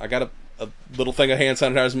gloves. I got a little thing of hand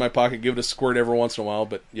sanitizer in my pocket, give it a squirt every once in a while,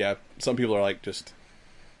 but yeah, some people are just...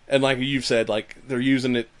 And like you've said, they're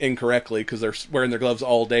using it incorrectly because they're wearing their gloves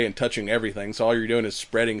all day and touching everything, so all you're doing is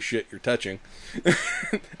spreading shit you're touching.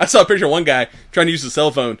 I saw a picture of one guy trying to use his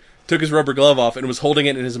cell phone, took his rubber glove off and was holding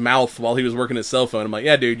it in his mouth while he was working his cell phone. I'm like,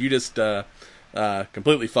 yeah, dude, you just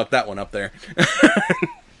completely fucked that one up there.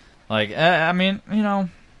 Like, I mean, you know,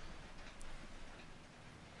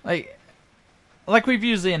 like we've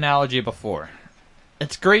used the analogy before.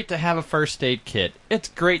 It's great to have a first aid kit. It's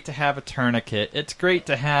great to have a tourniquet. It's great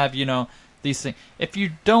to have, you know, these things. If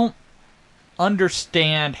you don't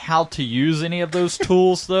understand how to use any of those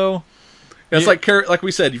tools, though... It's like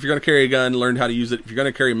we said, if you're going to carry a gun, learn how to use it. If you're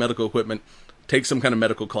going to carry medical equipment, take some kind of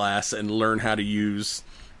medical class and learn how to use...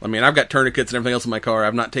 I mean, I've got tourniquets and everything else in my car.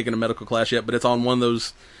 I've not taken a medical class yet, but it's on one of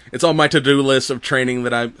those... It's on my to-do list of training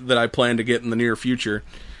that I plan to get in the near future.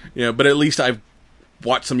 You know, but at least I've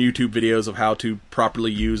watched some YouTube videos of how to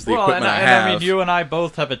properly use the equipment I have. I mean, you and I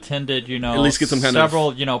both have attended, you know, at least get some kind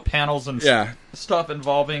several, you know, panels and stuff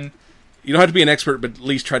involving... You don't have to be an expert, but at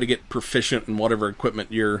least try to get proficient in whatever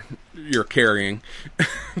equipment you're carrying.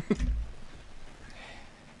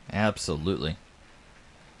 Absolutely.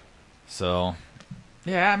 So,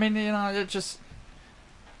 yeah, I mean, you know, it's just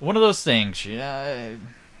one of those things.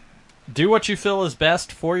 Do what you feel is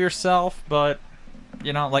best for yourself, but,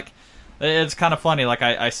 you know, like, it's kind of funny. Like,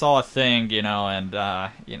 I saw a thing, you know, and,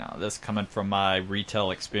 you know, this coming from my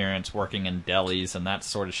retail experience working in delis and that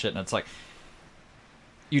sort of shit, and it's like,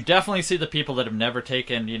 you definitely see the people that have never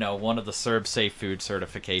taken, you know, one of the Serve Safe Food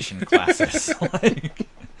certification classes.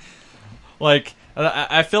 like,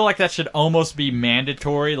 I feel like that should almost be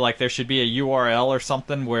mandatory. Like, there should be a URL or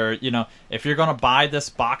something where, you know, if you're going to buy this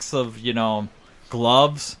box of, you know,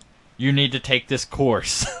 gloves, you need to take this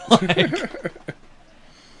course.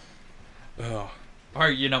 Or,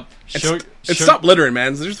 you know, stop littering,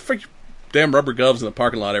 man. There's freaking damn rubber gloves in the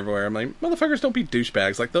parking lot everywhere. I'm like, motherfuckers, don't be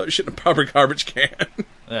douchebags. Like, throw shit in a proper garbage can.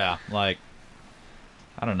 Yeah, like,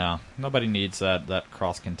 I don't know. Nobody needs that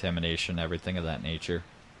cross-contamination, everything of that nature.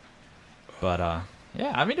 But,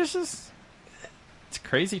 yeah, I mean, it's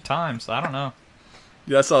crazy times. I don't know.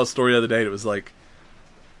 Yeah, I saw a story the other day. It was like,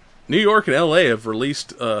 New York and L.A. have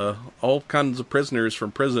released all kinds of prisoners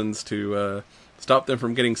from prisons to stop them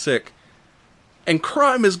from getting sick. And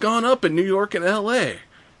crime has gone up in New York and L.A.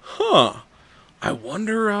 Huh. I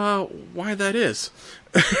wonder why that is.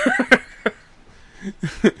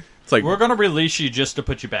 It's like, we're going to release you just to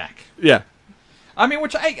put you back. Yeah. I mean,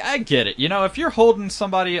 which I get it. You know, if you're holding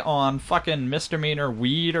somebody on fucking misdemeanor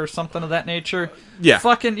weed or something of that nature, yeah,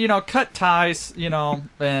 fucking, you know, cut ties, you know,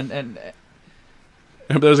 and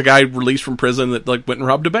there's a guy released from prison that, like, went and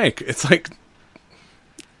robbed a bank. It's like,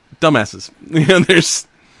 dumbasses. You know, there's...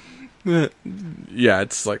 Yeah,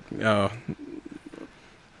 it's like,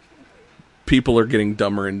 people are getting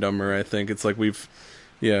dumber and dumber, I think. It's like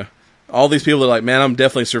all these people are like, man, I'm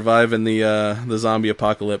definitely surviving the zombie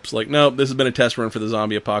apocalypse. Like, no, this has been a test run for the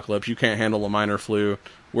zombie apocalypse. You can't handle a minor flu.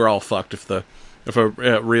 We're all fucked if a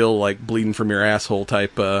real, like, bleeding from your asshole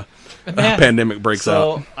type pandemic breaks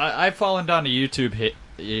out. So, I've fallen down a YouTube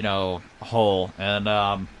hole,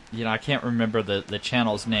 and, you know, I can't remember the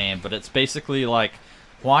channel's name, but it's basically like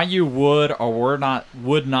why you would or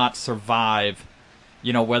would not survive,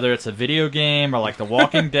 you know, whether it's a video game or like The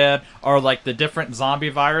Walking Dead or like the different zombie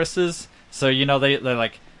viruses. So, you know, they're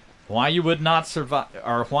like, why you would not survive,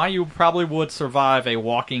 or why you probably would survive a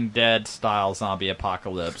Walking Dead style zombie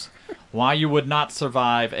apocalypse. Why you would not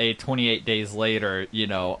survive a 28 days later, you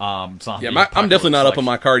know, zombie apocalypse. I'm definitely not up on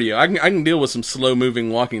my cardio. I can deal with some slow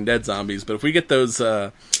moving Walking Dead zombies, but if we get those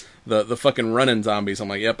the fucking running zombies, I'm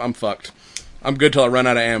like, yep, I'm fucked. I'm good till I run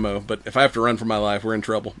out of ammo, but if I have to run for my life, we're in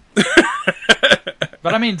trouble.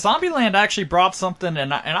 But I mean, Zombieland actually brought something,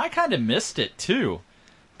 and I kind of missed it too.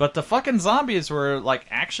 But the fucking zombies were like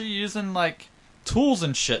actually using like tools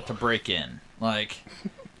and shit to break in. Like,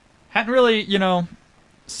 hadn't really, you know,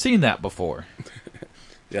 seen that before.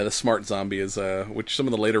 Yeah, the smart zombie is which some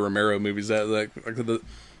of the later Romero movies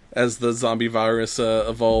as the zombie virus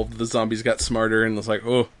evolved, the zombies got smarter, and it's like,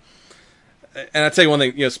 oh. And I'd say one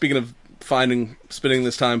thing, you know, speaking of spending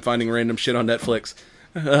this time finding random shit on Netflix,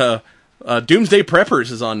 Doomsday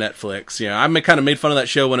Preppers is on Netflix. You know, I kind of made fun of that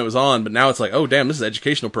show when it was on, but now it's like, oh damn, this is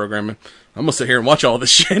educational programming. I'm gonna sit here and watch all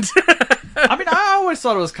this shit. I mean, I always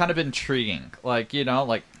thought it was kind of intriguing. Like, you know,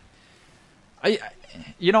 like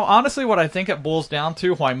you know, honestly, what I think it boils down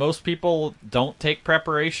to, why most people don't take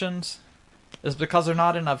preparations, is because they're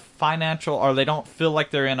not in a financial, or they don't feel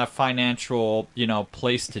like they're in a financial, you know,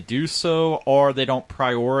 place to do so, or they don't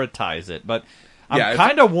prioritize it. But I'm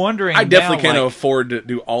kind of wondering. I definitely can't afford to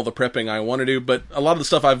do all the prepping I want to do, but a lot of the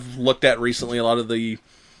stuff I've looked at recently, a lot of the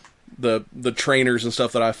trainers and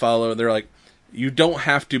stuff that I follow, they're like, you don't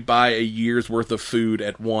have to buy a year's worth of food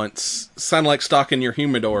at once. Sound like stocking your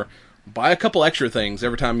humidor. Buy a couple extra things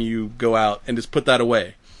every time you go out and just put that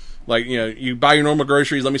away. Like, you buy your normal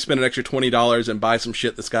groceries, let me spend an extra $20 and buy some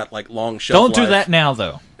shit that's got, like, long shelf life. Don't do that now,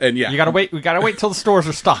 though. And yeah. We gotta wait till the stores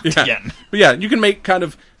are stocked again. But yeah, you can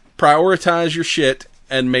prioritize your shit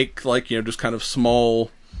and make, like, just kind of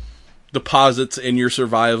small deposits in your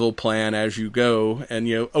survival plan as you go. And,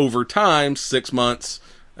 over time, 6 months,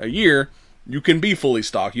 a year, you can be fully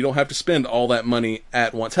stocked. You don't have to spend all that money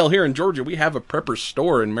at once. Hell, here in Georgia, we have a prepper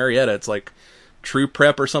store in Marietta. It's like True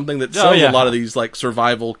Prep or something that sells a lot of these like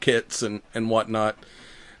survival kits and whatnot.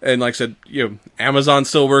 And like I said, Amazon's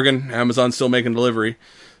still working. Amazon's still making delivery.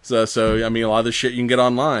 So I mean, a lot of this shit you can get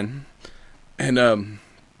online. And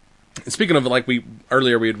speaking of, like,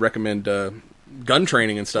 earlier we had recommend gun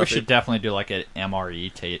training and stuff. We should definitely do like an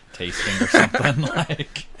MRE tasting or something.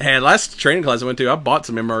 Like, and last training class I went to, I bought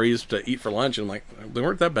some MREs to eat for lunch, and like, they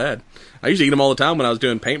weren't that bad. I used to eat them all the time when I was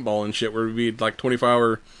doing paintball and shit, where we'd be like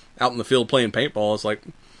 24-hour out in the field playing paintball. It's like,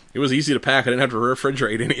 it was easy to pack. I didn't have to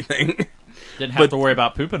refrigerate anything. Didn't have to worry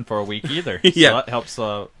about pooping for a week either. Yeah, so that helps.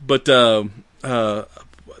 But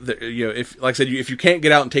if, like I said, if you can't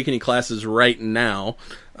get out and take any classes right now,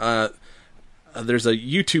 there's a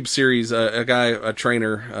YouTube series, a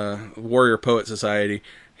trainer, Warrior Poet Society.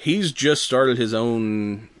 He's just started his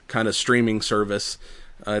own kind of streaming service.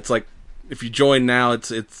 It's like, if you join now,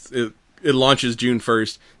 it launches June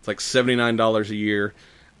 1st. It's like $79 a year.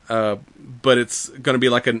 But it's going to be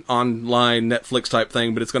like an online Netflix type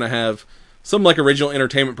thing, but it's going to have some like original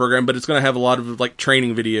entertainment program, but it's going to have a lot of like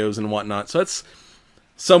training videos and whatnot. So it's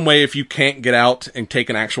some way, if you can't get out and take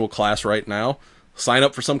an actual class right now, sign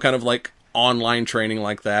up for some kind of like online training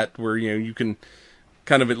like that, where you can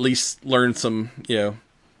kind of at least learn some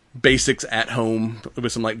basics at home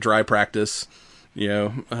with some like dry practice,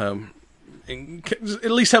 and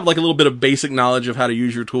at least have like a little bit of basic knowledge of how to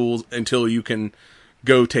use your tools until you can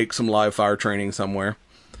go take some live fire training somewhere.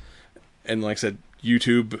 And like I said,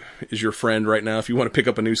 YouTube is your friend right now if you want to pick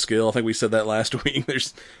up a new skill. I think we said that last week.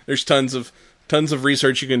 There's tons of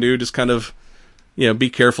research you can do. Just kind of be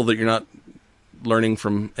careful that you're not learning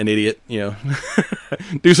from an idiot. Do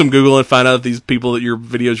some Google and find out if these people that your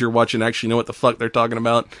videos you're watching actually know what the fuck they're talking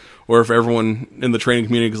about, or if everyone in the training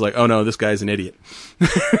community is like, oh no, this guy's an idiot.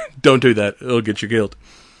 Don't do that. It'll get you killed.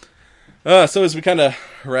 So as we kind of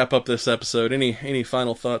wrap up this episode, any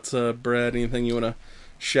final thoughts, Brad? Anything you want to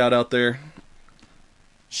shout out there?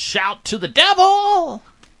 Shout to the devil!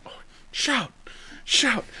 Shout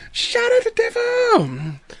at the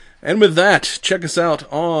devil! And with that, check us out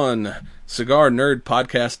on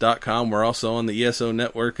CigarNerdPodcast.com. We're also on the ESO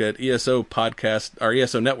Network at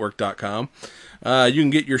ESONetwork.com. You can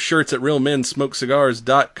get your shirts at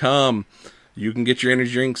RealMenSmokeCigars.com. You can get your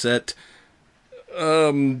energy drinks at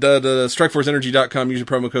StrikeForceEnergy.com. Use your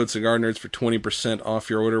promo code CigarNerds for 20% off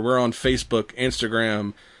your order. We're on Facebook,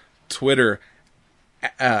 Instagram, Twitter,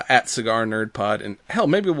 at Cigar Nerd Pod, and hell,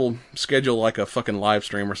 maybe we'll schedule like a fucking live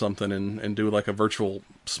stream or something and do like a virtual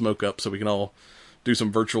smoke up so we can all do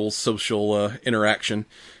some virtual social interaction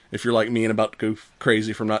if you're like me and about to go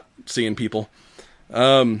crazy from not seeing people.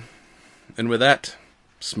 And with that,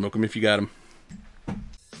 smoke them if you got them.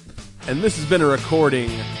 And this has been a recording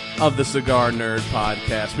of the Cigar Nerd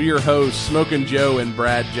Podcast with your hosts, Smokin' Joe and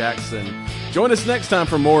Brad Jackson. Join us next time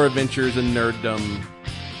for more adventures in nerddom.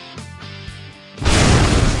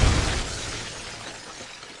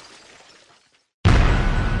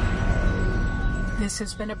 This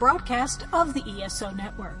has been a broadcast of the ESO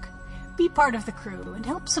Network. Be part of the crew and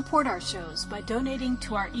help support our shows by donating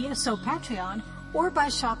to our ESO Patreon or by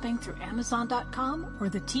shopping through Amazon.com or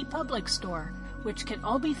the TeePublic store, which can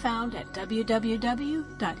all be found at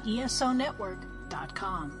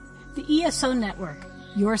www.esonetwork.com. The ESO Network,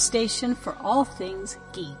 your station for all things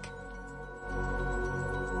geek.